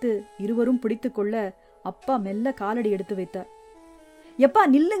பொட்டு வைத்து இருவரும் பிடித்து கொள்ள அப்பா மெல்ல காலடி எடுத்து வைத்தார். எப்பா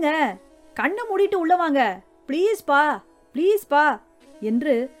நில்லுங்க, கண்ணை மூடிட்டு உள்ளவாங்க, பிளீஸ் பா, பிளீஸ் பா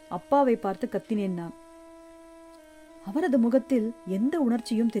என்று அப்பாவை பார்த்து கத்தினேன் நான். அவரது முகத்தில் எந்த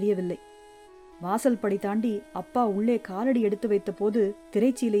உணர்ச்சியும் தெரியவில்லை. வாசல் படி தாண்டி அப்பா உள்ளே காலடி எடுத்து வைத்த போது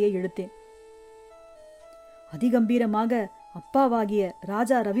திரைச்சீலையை இழுத்தேன். அதிகம்பீரமாக அப்பாவாகிய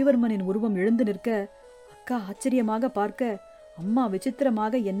ராஜா ரவிவர்மனின் உருவம் எழுந்து நிற்க அக்கா ஆச்சரியமாக பார்க்க, அம்மா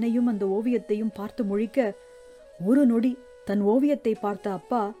விசித்திரமாக என்னையும் அந்த ஓவியத்தையும் பார்த்து முழிக்க, ஒரு நொடி தன் ஓவியத்தை பார்த்த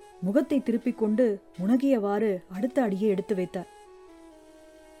அப்பா முகத்தை திருப்பிக் கொண்டு முனகியவாறு அடுத்த அடியை எடுத்து வைத்தார்.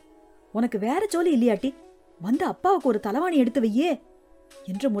 உனக்கு வேற ஜோலி இல்லையாட்டி, வந்து அப்பாவுக்கு ஒரு தலவாணி எடுத்து வையே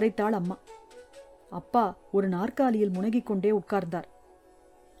என்று முறைத்தாள் அம்மா. அப்பா ஒரு நாற்காலியில் முனகிக் கொண்டே உட்கார்ந்தார்.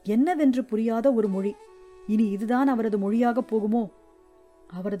 என்னவென்று புரியாத ஒரு மொழி. இனி இதுதான் அவரது மொழியாக போகுமோ?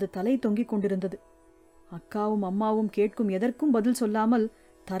 அவரது தலை தொங்கிக் கொண்டிருந்தது. அக்காவும் அம்மாவும் கேட்கும் எதற்கும் பதில் சொல்லாமல்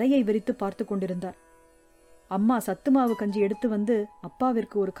தரையை விரித்து பார்த்து கொண்டிருந்தார். அம்மா சத்துமாவு கஞ்சி எடுத்து வந்து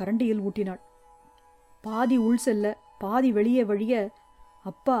அப்பாவிற்கு ஒரு கரண்டியில் ஊட்டினாள். பாதி உள் செல்ல பாதி வெளியே வழிய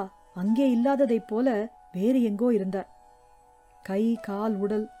அப்பா அங்கே இல்லாததைப் போல வேறு எங்கோ இருந்தார். கை கால்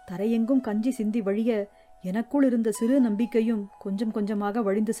உடல் தரையெங்கும் கஞ்சி சிந்தி வழிய எனக்குள் இருந்த சிறு நம்பிக்கையும் கொஞ்சம் கொஞ்சமாக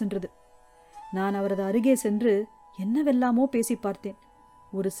வழிந்து சென்றது. நான் அவரது அருகே சென்று என்னவெல்லாமோ பேசி பார்த்தேன்.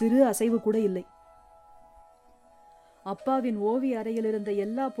 ஒரு சிறு அசைவு கூட இல்லை. அப்பாவின் ஓவிய அறையில் இருந்த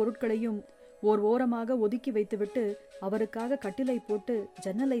எல்லா பொருட்களையும் ஓர் ஓரமாக ஒதுக்கி வைத்துவிட்டு அவருக்காக கட்டிலை போட்டு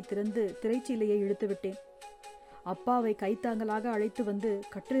ஜன்னலை திறந்து திரைச்சீலையை இழுத்து விட்டேன். அப்பாவை கைத்தாங்கலாக அழைத்து வந்து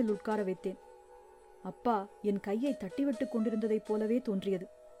கட்டிலில் உட்கார வைத்தேன். அப்பா என் கையை தட்டிவிட்டு கொண்டிருந்ததைப் போலவே தோன்றியது.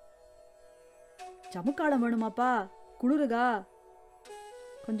 சமுக்காலம் வேணுமாப்பா? குளிருகா?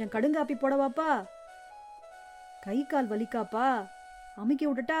 கொஞ்சம் கடுங்காப்பி போடவாப்பா? கை கால் வலிக்காப்பா? அமுக்கி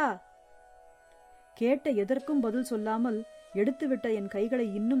விட்டுட்டா? கேட்ட எதற்கும் பதில் சொல்லாமல் எடுத்துவிட்ட என் கைகளை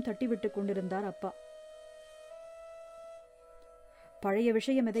இன்னும் தட்டிவிட்டு கொண்டிருந்தார் அப்பா. பழைய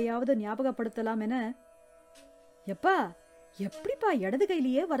விஷயம் எதையாவது ஞாபகப்படுத்தலாம் என, எப்பா எப்படிப்பா இடது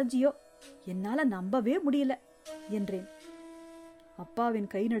கையிலேயே வரைஞ்சியோ, என்னால நம்பவே முடியல என்றேன்.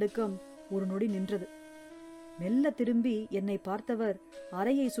 அப்பாவின் கை நடுக்கம் ஒரு நொடி நின்றது. மெல்ல திரும்பி என்னை பார்த்தவர்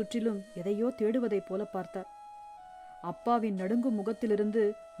அறையை சுற்றிலும் எதையோ தேடுவதைப் போல பார்த்தார். அப்பாவின் நடுங்கும் முகத்திலிருந்து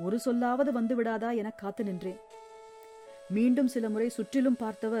ஒரு சொல்லாவது வந்துவிடாதா என காத்து நின்றேன். மீண்டும் சில முறை சுற்றிலும்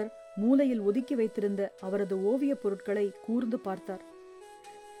பார்த்தவர் மூலையில் ஒதுக்கி வைத்திருந்த அவரது ஓவியப் பொருட்களை கூர்ந்து பார்த்தார்.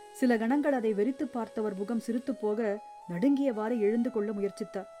 சில கணங்கள் அதை வெறித்து பார்த்தவர் முகம் சிரித்து போக நடுங்கியவாறு எழுந்து கொள்ள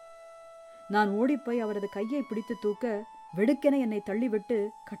முயற்சித்தார். நான் ஓடிப்போய் அவரது கையை பிடித்து தூக்க வெடுக்கென என்னை தள்ளிவிட்டு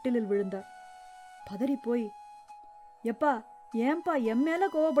கட்டிலில் விழுந்தார். பதறிப்போய், எப்பா ஏன்பா என் மேல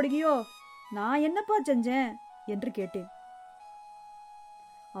கோவப்படுகியோ, நான் என்னப்பா செஞ்சேன் என்று கேட்டேன்.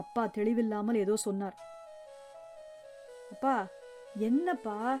 அப்பா தெளிவில்லாமல் ஏதோ சொன்னார். அப்பா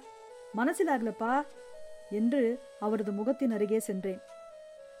என்னப்பா மனசிலாகலப்பா என்று அவரது முகத்தின் அருகே சென்றேன்.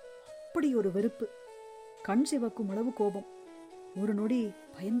 அப்படி ஒரு வெறுப்பு, கண் சிவக்கும் அளவு கோபம். ஒரு நொடி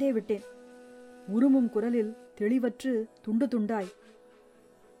பயந்தே விட்டேன். உருமும் குரலில் தெளிவற்று துண்டு துண்டாய்,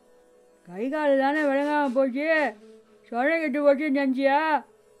 கைகால தானே விளங்காம போச்சு, சொர கெட்டு போச்சு நினைச்சியா?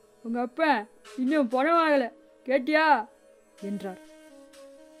 உங்க அப்ப இன்னும் பணமாகல கேட்டியா என்றார்.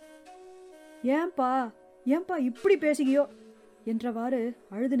 ஏன்பா ஏன்பா இப்படி பேசுகியோ என்றவாறு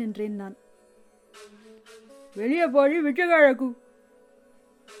அழுது நின்றேன் நான். வெளியே போய் விட்டுக்கழக்கு.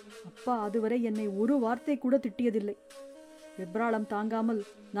 அப்பா அதுவரை என்னை ஒரு வார்த்தை கூட திட்டியதில்லை. வெப்ராளம் தாங்காமல்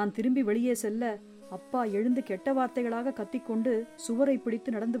நான் திரும்பி வெளியே செல்ல அப்பா எழுந்து கெட்ட வார்த்தைகளாக கத்திக்கொண்டு சுவரை பிடித்து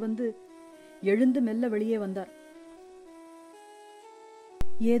நடந்து வந்து எழுந்து மெல்ல வெளியே வந்தார்.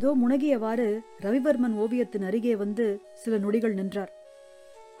 ஏதோ முனகியவாறு ரவிவர்மன் ஓவியத்தின் அருகே வந்து சில நொடிகள் நின்றார்.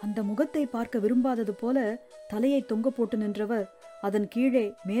 அந்த முகத்தை பார்க்க விரும்பாதது போல தலையை தொங்க போட்டு நின்றவர் அதன் கீழே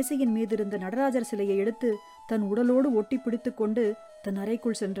மேசையின் மீது இருந்த நடராஜர் சிலையை எடுத்து தன் உடலோடு ஒட்டி பிடித்து கொண்டு தன்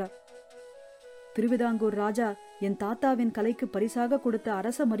அறைக்குள் சென்றார். திருவிதாங்கூர் ராஜா என் தாத்தாவின் கலைக்கு பரிசாக கொடுத்த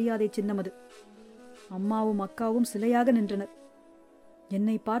அரச மரியாதை சின்னம் அது. அம்மாவும் அக்காவும் சிலையாக நின்றனர்.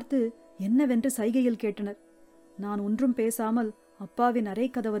 என்னை பார்த்து என்னவென்று சைகையில் கேட்டனர். நான் ஒன்றும் பேசாமல் அப்பாவின் அறை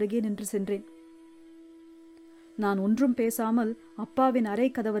கதவருகே நின்று சென்றேன்.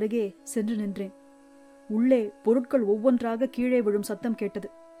 சென்று நின்றேன். உள்ளே பொருட்கள் ஒவ்வொன்றாக கீழே விழும் சத்தம் கேட்டது.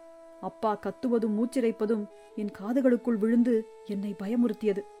 அப்பா கத்துவதும் மூச்சிரைப்பதும் என் காதுகளுக்குள் விழுந்து என்னை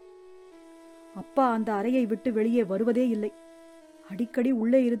பயமுறுத்தியது. அப்பா அந்த அறையை விட்டு வெளியே வருவதே இல்லை. அடிக்கடி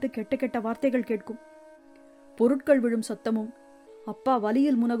உள்ளே இருந்து கெட்ட கெட்ட வார்த்தைகள் கேட்கும். பொருட்கள் விழும் சத்தமும் அப்பா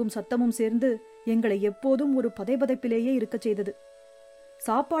வலியில் முனகும் சத்தமும் சேர்ந்து எங்களை எப்போதும் ஒரு பதைபதைப்பிலேயே இருக்கச் செய்தது.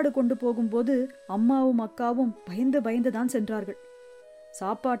 சாப்பாடு கொண்டு போகும்போது அம்மாவும் அக்காவும் பயந்து பயந்துதான் சென்றார்கள்.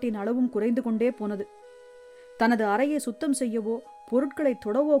 சாப்பாட்டின் அளவும் குறைந்து கொண்டே போனது. தனது அறையை சுத்தம் செய்யவோ பொருட்களை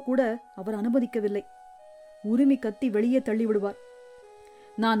தொடவோ கூட அவர் அனுமதிக்கவில்லை. உரிமை கத்தி வெளியே தள்ளிவிடுவார்.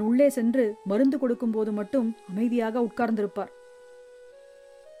 நான் உள்ளே சென்று மருந்து கொடுக்கும் போது மட்டும் அமைதியாக உட்கார்ந்திருப்பார்.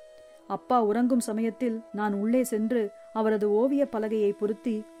 அப்பா உறங்கும் சமயத்தில் நான் உள்ளே சென்று அவரது ஓவிய பலகையை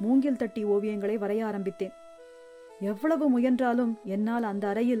பொருத்தி மூங்கில் தட்டி ஓவியங்களை வரைய ஆரம்பித்தேன். எவ்வளவு முயன்றாலும் என்னால்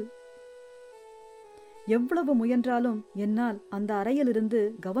அந்த அறையிலிருந்து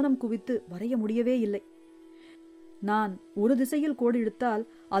கவனம் குவித்து வரைய முடியவே இல்லை. நான் ஒரு திசையில் கோடு இழுத்தால்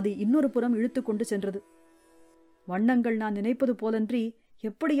அது இன்னொரு புறம் இழுத்து கொண்டு சென்றது. வண்ணங்கள் நான் நினைப்பது போலன்றி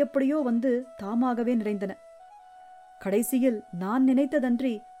எப்படி எப்படியோ வந்து தாமாகவே நிறைந்தன. கடைசியில் நான்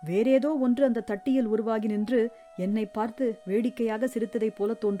நினைத்ததன்றி வேறேதோ ஒன்று அந்த தட்டியில் உருவாகி நின்று என்னை பார்த்து வேடிக்கையாக சிரித்ததைப்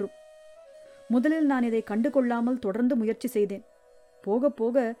போல தோன்றும். முதலில் நான் இதை கண்டு கொள்ளாமல் தொடர்ந்து முயற்சி செய்தேன். போக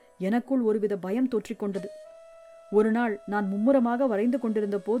போக எனக்குள் ஒருவித பயம் தோற்றிக்கொண்டது. ஒரு நாள் நான் மும்முரமாக வரைந்து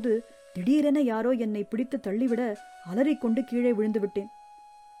கொண்டிருந்த போது திடீரென யாரோ என்னை பிடித்து தள்ளிவிட அலறிக்கொண்டு கீழே விழுந்து விட்டேன்.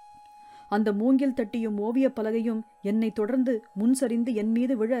 அந்த மூங்கில் தட்டியும் ஓவிய பலகையும் என்னை தொடர்ந்து முன் சரிந்து என்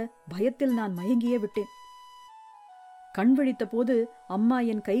மீது விழ பயத்தில் நான் மயங்கியே விட்டேன். கண் விழித்த போது அம்மா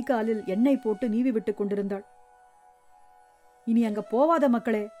என் கை காலில் எண்ணெய் போட்டு நீவி விட்டு கொண்டிருந்தாள். இனி அங்க போவாத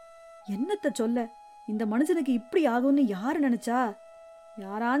மக்களே, என்னத்த சொல்ல, இந்த மனுஷனுக்கு இப்படி ஆகும்னு யாரு நினைச்சா?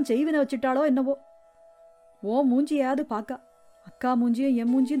 யாரான் செய்வினை வச்சுட்டாளோ என்னவோ. ஓ மூஞ்சியாவது பாக்கா, அக்கா மூஞ்சியும்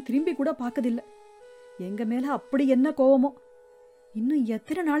என் மூஞ்சியும் திரும்பி கூட பாக்கதில்லை. எங்க மேல அப்படி என்ன கோவமோ. இன்னும்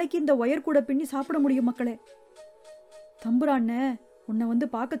எத்தனை நாளைக்கு இந்த ஒயர் கூட பின்னி சாப்பிட முடியும் மக்களே? தம்புராண்ண உன்னை வந்து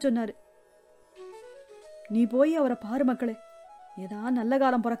பார்க்க சொன்னாரு. நீ போய் அவரை பாரு மக்களே, ஏதா நல்ல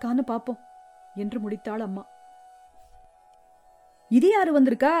காலம் பிறக்கான்னு பாப்போம் என்று முடித்தாள் அம்மா. இது யாரு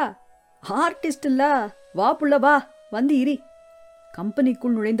வந்திருக்கா? ஆர்டிஸ்ட் இல்ல, வா புள்ள வா, வந்து இரி.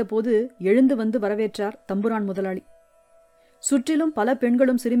 கம்பெனிக்குள் நுழைந்த போது எழுந்து வந்து வரவேற்றார் தம்புரான் முதலாளி. சுற்றிலும் பல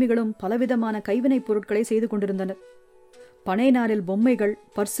பெண்களும் சிறுமிகளும் பலவிதமான கைவினைப் பொருட்களை செய்து கொண்டிருந்தனர். பனை நாரில் பொம்மைகள்,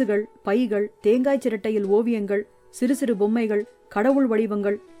 பர்சுகள், பைகள், தேங்காய் சிரட்டையில் ஓவியங்கள், சிறு சிறு பொம்மைகள், கடவுள்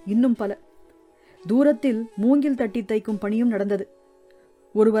வடிவங்கள், இன்னும் பல. தூரத்தில் மூங்கில் தட்டி தைக்கும் பணியும் நடந்தது.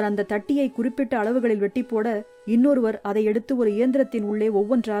 ஒருவர் அந்த தட்டியை குறிப்பிட்ட அளவுகளில் வெட்டி போட, இன்னொருவர் அதை எடுத்து ஒரு இயந்திரத்தின் உள்ளே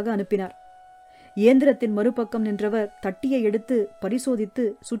ஒவ்வொன்றாக அனுப்பினார். இயந்திரத்தின் மறுபக்கம் நின்றவர் தட்டியை எடுத்து பரிசோதித்து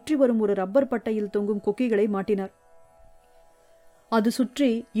சுற்றி வரும் ஒரு ரப்பர் பட்டையில் தொங்கும் கொக்கிகளை மாட்டினார். அது சுற்றி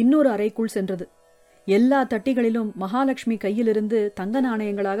இன்னொரு அறைக்குள் சென்றது. எல்லா தட்டிகளிலும் மகாலட்சுமி கையிலிருந்து தங்க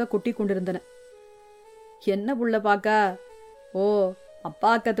நாணயங்களாக கொட்டி கொண்டிருந்தன. என்ன புள்ள பாக்கா? ஓ,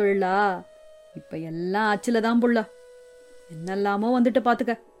 அப்பாக்க தொழிலா? இப்ப எல்லாம் ஆச்சுல தான் புள்ள. என்னெல்லாமோ வந்துட்டு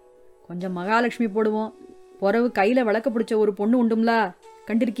பாத்துக்க. கொஞ்சம் மகாலட்சுமி போடுவோம். பொறவு கையில விளக்க பிடிச்ச ஒரு பொண்ணு உண்டும்ல,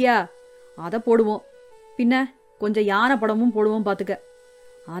 கண்டிருக்கியா? அதை போடுவோம். பின்ன கொஞ்சம் யானை படமும் போடுவோம் பாத்துக்க.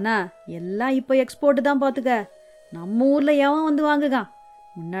 ஆனா எல்லாம் இப்ப எக்ஸ்போர்ட் தான் பாத்துக்க. நம்ம ஊர்ல எவன் வந்து வாங்குகான்?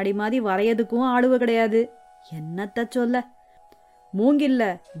 முன்னாடி மாதிரி வரையதுக்கும் ஆளுவ கிடையாது. என்னத்த சொல்ல, மூங்கில்ல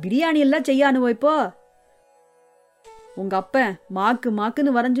பிரியாணி எல்லாம் செய்யானுவோ இப்போ. உங்க அப்பன் மாக்கு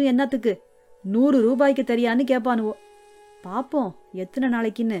மாக்குன்னு வரைஞ்சும் என்னத்துக்கு 100 ரூபாய்க்கு தெரியான்னு கேட்பானுவோ. பாப்போம் எத்தனை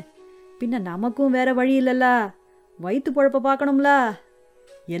நாளைக்குன்னு. பின்ன நமக்கும் வேற வழி இல்லல்ல, வயிற்று பொழப்ப பார்க்கணும்ல.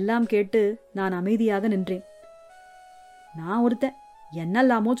 எல்லாம் கேட்டு நான் அமைதியாக நின்றேன். நான் ஒருத்தன்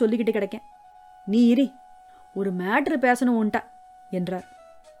என்னெல்லாமோ சொல்லிக்கிட்டு கிடைக்கேன். நீ இரி, ஒரு மேட்ரு பேசணும் உன்ட்டா என்றார்.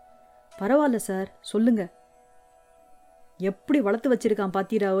 பரவாயில்ல சார், சொல்லுங்க. எப்படி வளர்த்து வச்சிருக்கான்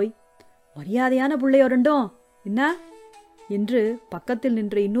பாத்தீராவோய்? மரியாதையான பிள்ளையோ ரெண்டும் என்ன என்று பக்கத்தில்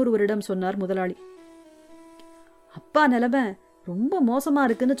நின்ற இன்னொருவரிடம் சொன்னார் முதலாளி. அப்பா நிலைமை ரொம்ப மோசமா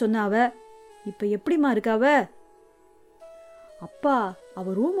இருக்குன்னு சொன்னாவ. இப்ப எப்படிமா இருக்காவ? அப்பா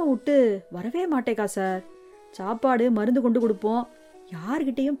அவ ரூமை விட்டு வரவே மாட்டேக்கா சார். சாப்பாடு மருந்து கொண்டு கொடுப்போம்,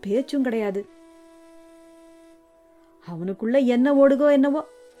 யார்கிட்டையும் பேச்சும் கிடையாது. அவனுக்குள்ள என்ன ஓடுகோ என்னவோ,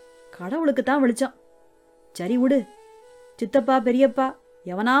 கடவுளுக்கு தான் வெளிச்சம். சரி விடு. சித்தப்பா பெரியப்பா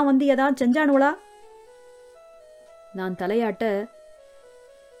எவனா வந்து ஏதான் செஞ்சானுவளா? நான் தலையாட்ட,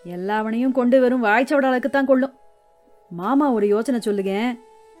 எல்லாவனையும் கொண்டு வெறும் வாய்ச்சவடாளுக்கு தான் கொள்ளும். மாமா ஒரு யோசனை சொல்லுங்க,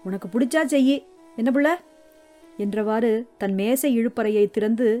 உனக்கு பிடிச்சா செய்யி, என்ன புள்ள என்றவாறு தன் மேசை இழுப்பறையை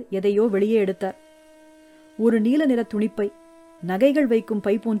திறந்து எதையோ வெளியே எடுத்தார். ஒரு நீல நிற துணிப்பை, நகைகள் வைக்கும்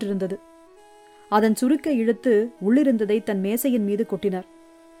பை போன்றிருந்தது. அதன் சுருக்க இழுத்து உள்ளிருந்ததை தன் மேசையின் மீது கொட்டினார்.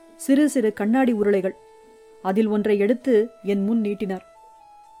 சிறு சிறு கண்ணாடி உருளைகள். அதில் ஒன்றை எடுத்து என் முன் நீட்டினார்.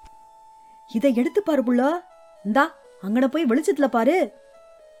 இதை எடுத்து பாரு புள்ளா, இந்தா அங்கன போய் வெளிச்சத்துல பாரு.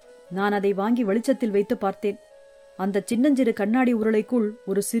 நான் அதை வாங்கி வெளிச்சத்தில் வைத்து பார்த்தேன். அந்த சின்னஞ்சிறு கண்ணாடி உருளைக்குள்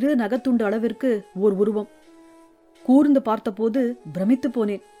ஒரு சிறு நகத்துண்டு அளவிற்கு ஓர் உருவம். கூர்ந்து பார்த்தபோது பிரமித்து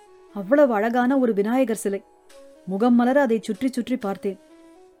போனேன். அவ்வளவு அழகான ஒரு விநாயகர் சிலை. முகம் மலர அதை சுற்றி சுற்றி பார்த்தேன்.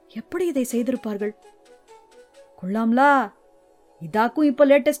 எப்படி இதை செய்திருப்பார்கள்? கொள்ளாம்லா, இதாக்கும் இப்ப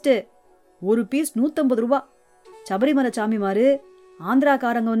லேட்டஸ்ட். ஒரு பீஸ் 150 ரூபா. சபரிமலை சாமிமாரு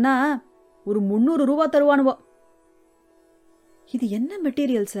ஆந்திராக்காரங்கன்னா ஒரு 300 ரூபா தருவானுவோ. இது என்ன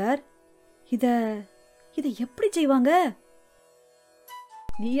மெட்டீரியல் சார்? இதை எப்படி செய்வாங்க?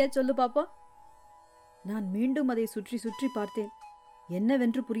 நீயே சொல்லு பாப்பா. நான் மீண்டும் அதை சுற்றி சுற்றி பார்த்தேன்.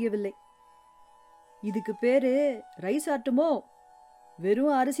 என்னவென்று புரியவில்லை. இதுக்கு பேரு ரைஸ் ஆட்டுமோ?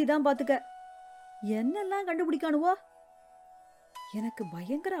 வெறும் அரிசி தான் பாத்துக்க. என்னெல்லாம் கண்டுபிடிக்கானுவோ? எனக்கு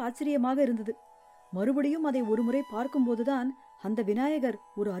பயங்கர ஆச்சரியமாக இருந்தது. மறுபடியும் அதை ஒருமுறை பார்க்கும்போதுதான் அந்த விநாயகர்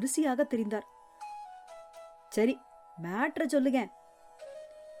ஒரு அரிசியாக தெரிந்தார். சரி, மேட்ர சொல்லுங்க.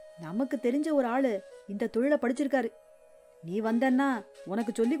 நமக்கு தெரிஞ்ச ஒரு ஆளு இந்த தொழிலை படிச்சிருக்காரு. நீ வந்தன்னா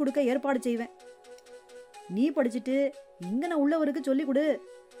உனக்கு சொல்லி கொடுக்க ஏற்பாடு செய்வேன். நீ படிச்சுட்டு இங்கன உள்ளவருக்கு சொல்லி கொடு.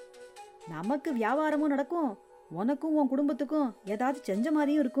 நமக்கு வியாபாரமும் நடக்கும், உனக்கும் உன் குடும்பத்துக்கும் ஏதாவது செஞ்ச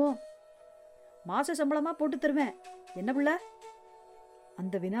மாதிரியும் இருக்கும். மாச சம்பளமா போட்டு தருவேன், என்ன புள்ள?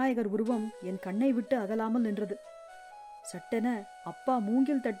 அந்த விநாயகர் உருவம் என் கண்ணை விட்டு அகலாமல் நின்றது. சட்டென அப்பா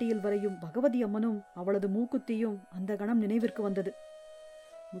மூங்கில் தட்டியில் வரையும் பகவதி அம்மனும் அவளது மூக்குத்தியும் அந்த கணம் நினைவிற்கு வந்தது.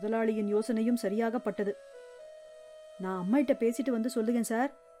 முதலாளியின் யோசனையும் சரியாகப்பட்டது. நான் அம்மாயிட்ட பேசிட்டு வந்து சொல்லுங்க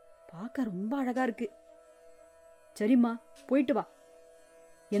சார், பார்க்க ரொம்ப அழகா இருக்கு. சரிம்மா, போயிட்டு வா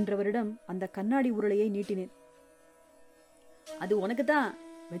என்றவரிடம் அந்த கண்ணாடி உருளையை நீட்டினேன். அது உனக்கு தான்,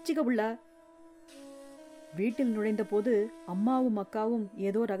 வச்சுக்க புள்ள. வீட்டில் நுழைந்த போது அம்மாவும் அக்காவும்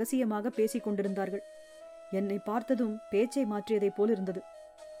ஏதோ ரகசியமாக பேசிக் கொண்டிருந்தார்கள். என்னை பார்த்ததும் பேச்சை மாற்றியதைப் போல் இருந்தது.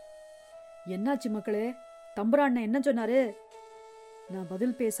 என்னாச்சு மக்களே? தம்புராண்ண என்ன சொன்னாரு? நான்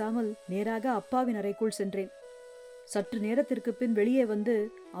பதில் பேசாமல் நேராக அப்பாவின் அறைக்குள் சென்றேன். சற்று நேரத்திற்கு பின் வெளியே வந்து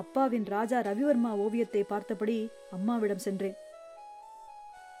அப்பாவின் ராஜா ரவிவர்மா ஓவியத்தை பார்த்தபடி அம்மாவிடம் சென்றேன்.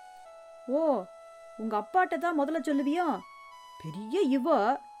 ஓ, உங்க அப்பாட்ட தான் முதல்ல சொல்லுவியோ? பெரிய இவ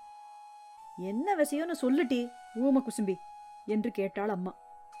என்ன விஷயம்னு சொல்லுட்டி ஊம குசும்பி என்று கேட்டாள் அம்மா.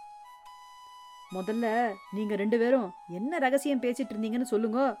 முதல்ல நீங்க 2 பேரும் என்ன ரகசியம் பேசிட்டு இருந்தீங்கன்னு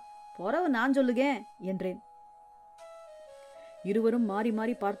சொல்லுங்க, பொறவு நான் சொல்லுகேன் என்றேன். இருவரும் மாறி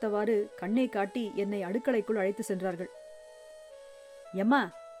மாறி பார்த்தவாறு கண்ணை காட்டி என்னை அடுக்களைக்குள் அழைத்து சென்றார்கள். எம்மா,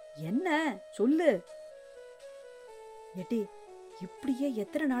 என்ன சொல்லு. ஏட்டி, இப்படியே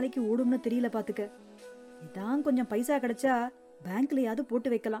எத்தனை நாளைக்கு ஓடும்னு தெரியல பாத்துக்க. இதான் கொஞ்சம் பைசா கிடைச்சா பேங்க்லயாவது போட்டு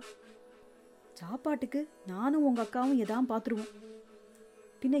வைக்கலாம். சாப்பாட்டுக்கு நானும் உங்க அக்காவும் எதான் பாத்துருவோம்.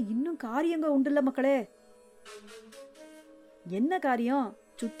 பின்ன இன்னும் காரியங்க உண்டுல்ல மக்களே. என்ன காரியம்?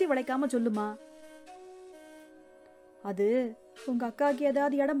 சுத்தி வளைக்காம சொல்லுமா. அது உங்க அக்காக்கு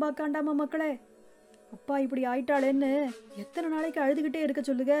ஏதாவது இடம் பார்க்காண்டாமா மக்களே. அப்பா இப்படி ஆயிட்டாளேன்னு எத்தனை நாளைக்கு அழுதுகிட்டே இருக்க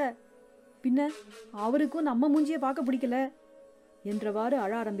சொல்லுக. பின்ன அவருக்கும் நம்ம மூஞ்சிய பார்க்க பிடிக்கல என்றவாறு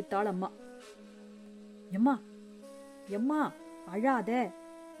அழ ஆரம்பித்தாள் அம்மா. எம்மா எம்மா அழாத,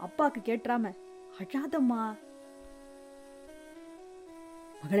 அப்பாக்கு கேட்றாம அழாதம்மா.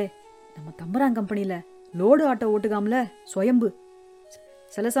 மகளே, நம்ம தம்பரான் கம்பெனில லோடு ஆட்டோ ஓட்டுகாமல சுயம்பு.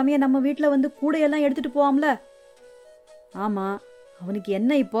 சில சமயம் நம்ம வீட்டுல வந்து கூடையெல்லாம் எடுத்துட்டு போவாம்ல. ஆமா, அவனுக்கு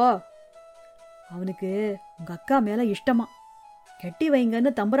என்ன இப்போ? அவனுக்கு உங்க அக்கா மேல இஷ்டமா. கெட்டி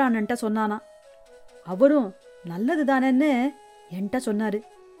வைங்கன்னு தம்பரான்ட்ட சொன்னானா. அவரும் நல்லது தானேன்னு என்கிட்ட சொன்னாரு.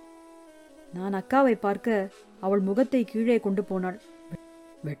 நான் அக்காவை பார்க்க அவள் முகத்தை கீழே கொண்டு போனாள்.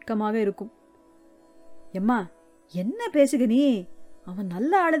 வெட்கமாக இருக்கும். எம்மா, என்ன பேசுக நீ? அவன்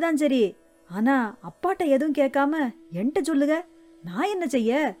நல்ல ஆளுதான் சரி. ஆனா அப்பாட்ட எதுவும் கேட்காம என்கிட்ட சொல்லுக, நான் என்ன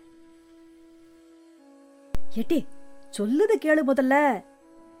செய்ய? ஏட்டி, சொல்லுது கேளு முதல்ல.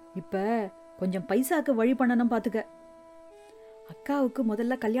 இப்ப கொஞ்சம் பைசாக்கு வழி பண்ணணும் பாத்துக்க. அக்காவுக்கு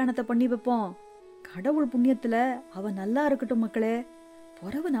முதல்ல கல்யாணத்தை பண்ணி வைப்போம். கடவுள் புண்ணியத்துல அவ நல்லா இருக்கட்டும் மக்களே.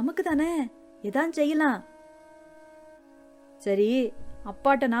 பொறவு நமக்கு தானே, எதான் செய்யலாம். சரி,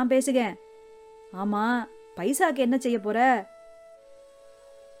 அப்பாட்ட நான் பேசுகேன். ஆமா, பைசாக்கு என்ன செய்ய போற?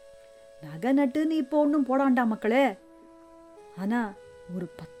 நகை நட்டு நீ இப்போ ஒன்னும் போடாண்டா மக்களே. ஆனா ஒரு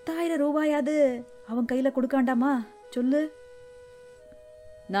 10,000 ரூபாயாவது அவன் கையில கொடுக்காண்டாமா சொல்லு.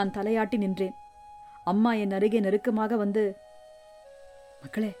 நான் தலையாட்டி நின்றேன். அம்மா என் அருகே நெருக்கமாக வந்து,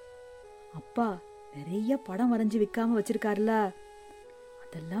 மக்களே, அப்பா நிறைய படம் வரைஞ்சு விற்காம வச்சிருக்காருல,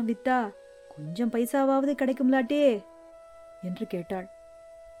 அதெல்லாம் வித்தா கொஞ்சம் பைசாவாவது கிடைக்கும்லாட்டே என்று கேட்டாள்.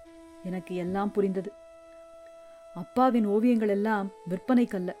 எனக்கு எல்லாம் புரிந்தது. அப்பாவின் ஓவியங்கள் எல்லாம்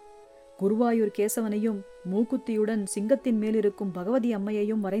விற்பனைக்கல்ல. குருவாயூர் கேசவனையும் மூக்குத்தியுடன் சிங்கத்தின் மேலிருக்கும் பகவதி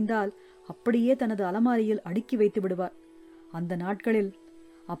அம்மையையும் வரைந்தால் அப்படியே தனது அலமாரியில் அடுக்கி வைத்து விடுவார். அந்த நாட்களில்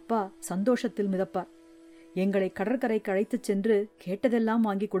அப்பா சந்தோஷத்தில் மிதப்பார். எங்களை கடற்கரைக்கு அழைத்துச் சென்று கேட்டதெல்லாம்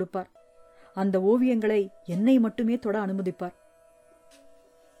வாங்கி கொடுப்பார். அந்த ஓவியங்களை என்னை மட்டுமே தொட அனுமதிப்பார்.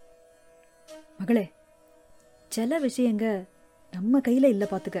 மகளே, சில விஷயங்க நம்ம கையில இல்ல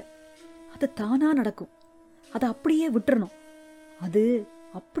பாத்துக்க. அது தானா நடக்கும். அதை அப்படியே விட்டுறணும். அது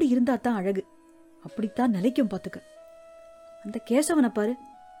அப்படி இருந்தா தான் அழகு. அப்படித்தான் நிலைக்கும் பாத்துக்க. அந்த கேசவனை பாரு.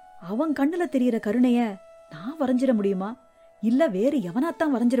 அவன் கண்ணுல தெரியற கருணைய நான் வரைஞ்சிட முடியுமா? இல்ல வேறு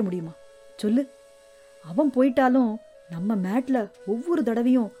எவனாத்தான் வரைஞ்சிட முடியுமா சொல்லு. அவன் போயிட்டாலும் நம்ம மேட்ல ஒவ்வொரு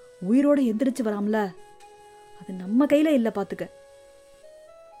தடவையும் உயிரோட எந்திரிச்சு வராமல. அது நம்ம கையில இல்ல பாத்துக்க.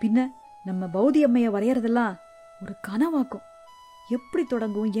 பின்ன நம்ம பௌதி அம்மைய வரையறதெல்லாம் ஒரு கனவாக்கும். எப்படி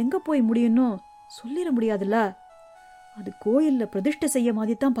தொடங்கும், எங்க போய் முடியும்னு சொல்லிட முடியாதுல்ல. அது கோயில்ல பிரதிஷ்டை செய்ய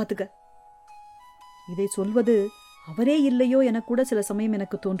மாதிரிதான் பாத்துக்க. இதை சொல்வது அவரே இல்லையோ என கூட சில சமயம்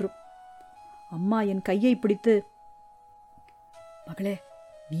எனக்கு தோன்றும். அம்மா என் கையை பிடித்து, மகளே,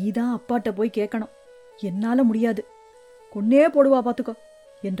 நீதான் அப்பாட்ட போய் கேட்கணும். என்னால முடியாது, கொன்னே போடுவா பாத்துக்கோ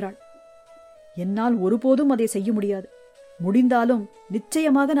என்றாள். என்னால் ஒருபோதும் அதை செய்ய முடியாது. முடிந்தாலும்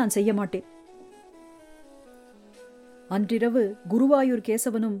நிச்சயமாக நான் செய்ய மாட்டேன். அன்றிரவு குருவாயூர்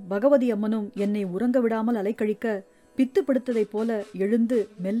கேசவனும் பகவதி அம்மனும் என்னை உறங்க விடாமல் அலைக்கழிக்க பித்து பிடித்ததைப் போல எழுந்து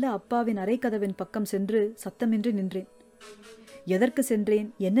மெல்ல அப்பாவின் அறைக்கதவின் பக்கம் சென்று சத்தமின்றி நின்றேன். எதற்கு சென்றேன்,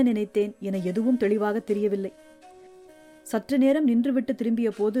 என்ன நினைத்தேன் என எதுவும் தெளிவாக தெரியவில்லை. சற்று நேரம் நின்றுவிட்டு திரும்பிய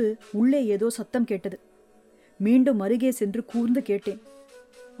போது உள்ளே ஏதோ சத்தம் கேட்டது. மீண்டும் அருகே சென்று கூர்ந்து கேட்டேன்.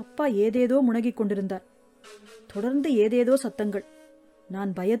 அப்பா ஏதேதோ முனகிக் கொண்டிருந்தார். தொடர்ந்து ஏதேதோ சத்தங்கள்.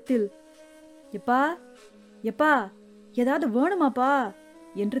 நான் பயத்தில், எப்பா எப்பா, ஏதாவது வேணுமாப்பா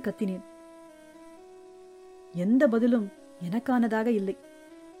என்று கத்தினேன். எந்த பதிலும் எனக்கானதாக இல்லை.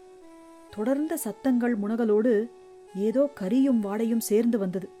 தொடர்ந்த சத்தங்கள் முனகலோடு ஏதோ கரியும் வாடையும் சேர்ந்து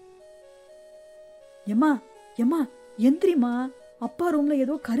வந்தது. எம்மா எம்மா எந்திரிமா, அப்பா ரூம்ல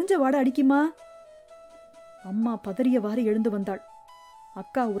ஏதோ கரிஞ்ச வாடை அடிக்குமா. அம்மா பதறியவாறு எழுந்து வந்தாள்.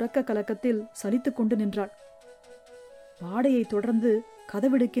 அக்கா உறக்க கலக்கத்தில் சலித்துக் கொண்டு நின்றாள். வாடையை தொடர்ந்து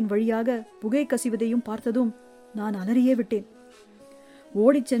கதவிடுக்கின் வழியாக புகை கசிவதையும் பார்த்ததும் நான் அலறியே விட்டேன்.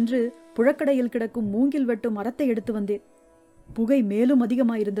 ஓடிச் சென்று புழக்கடையில் கிடக்கும் மூங்கில் வெட்டும் மரத்தை எடுத்து வந்தேன். புகை மேலும்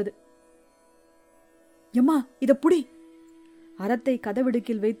அதிகமாயிருந்தது. எம்மா, இத புடி! அறத்தை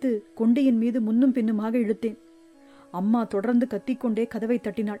கதவிடுக்கில் வைத்து கொண்டியின் மீது முன்னும் பின்னுமாக இழுத்தேன். அம்மா தொடர்ந்து கத்திக்கொண்டே கதவை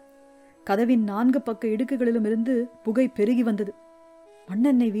தட்டினாள். கதவின் 4 பக்க இடுக்குகளிலும் இருந்து புகை பெருகி வந்தது.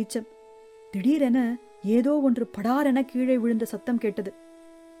 மண்ணெண்ணெய் வீச்சம். திடீரென ஏதோ ஒன்று படாரென கீழே விழுந்த சத்தம் கேட்டது.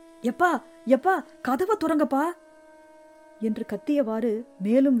 எப்பா, எப்பா, கதவை துறங்கப்பா என்று கத்தியவாறு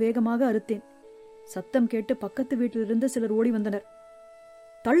மேலும் வேகமாக அறுத்தேன். சத்தம் கேட்டு பக்கத்து வீட்டிலிருந்து சிலர் ஓடி வந்தனர்.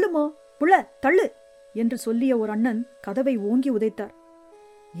 தள்ளுமோ புள்ள, தள்ளு என்று சொல்லிய ஒரு அண்ணன் கதவை ஓங்கி உதைத்தார்.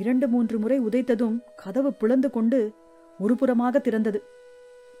 2-3 முறை உதைத்ததும் கதவு பிளந்து கொண்டு ஒரு புறமாக திறந்தது.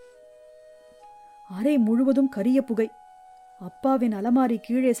 அறை முழுவதும் கரிய புகை. அப்பாவின் அலமாரி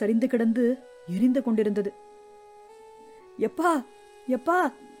கீழே சரிந்து கிடந்து எரிந்து கொண்டிருந்தது. எப்பா, எப்பா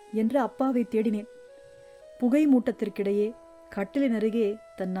என்று அப்பாவை தேடினேன். புகை மூட்டத்திற்கிடையே கட்டிலின் அருகே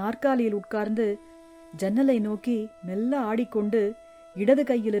தன் நாற்காலியில் உட்கார்ந்து ஜன்னலை நோக்கி மெல்ல ஆடிக்கொண்டு இடது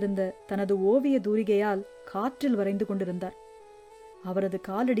கையில் இருந்த தனது ஓவிய தூரிகையால் காற்றில் வரைந்து கொண்டிருந்தார். அவரது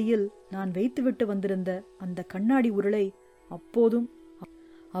காலடியில் நான் வைத்துவிட்டு வந்திருந்த அந்த கண்ணாடி உருளை அப்போதும்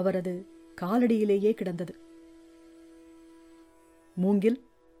அவரது காலடியிலேயே கிடந்தது. மூங்கில்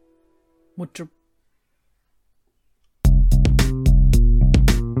முற்றும்.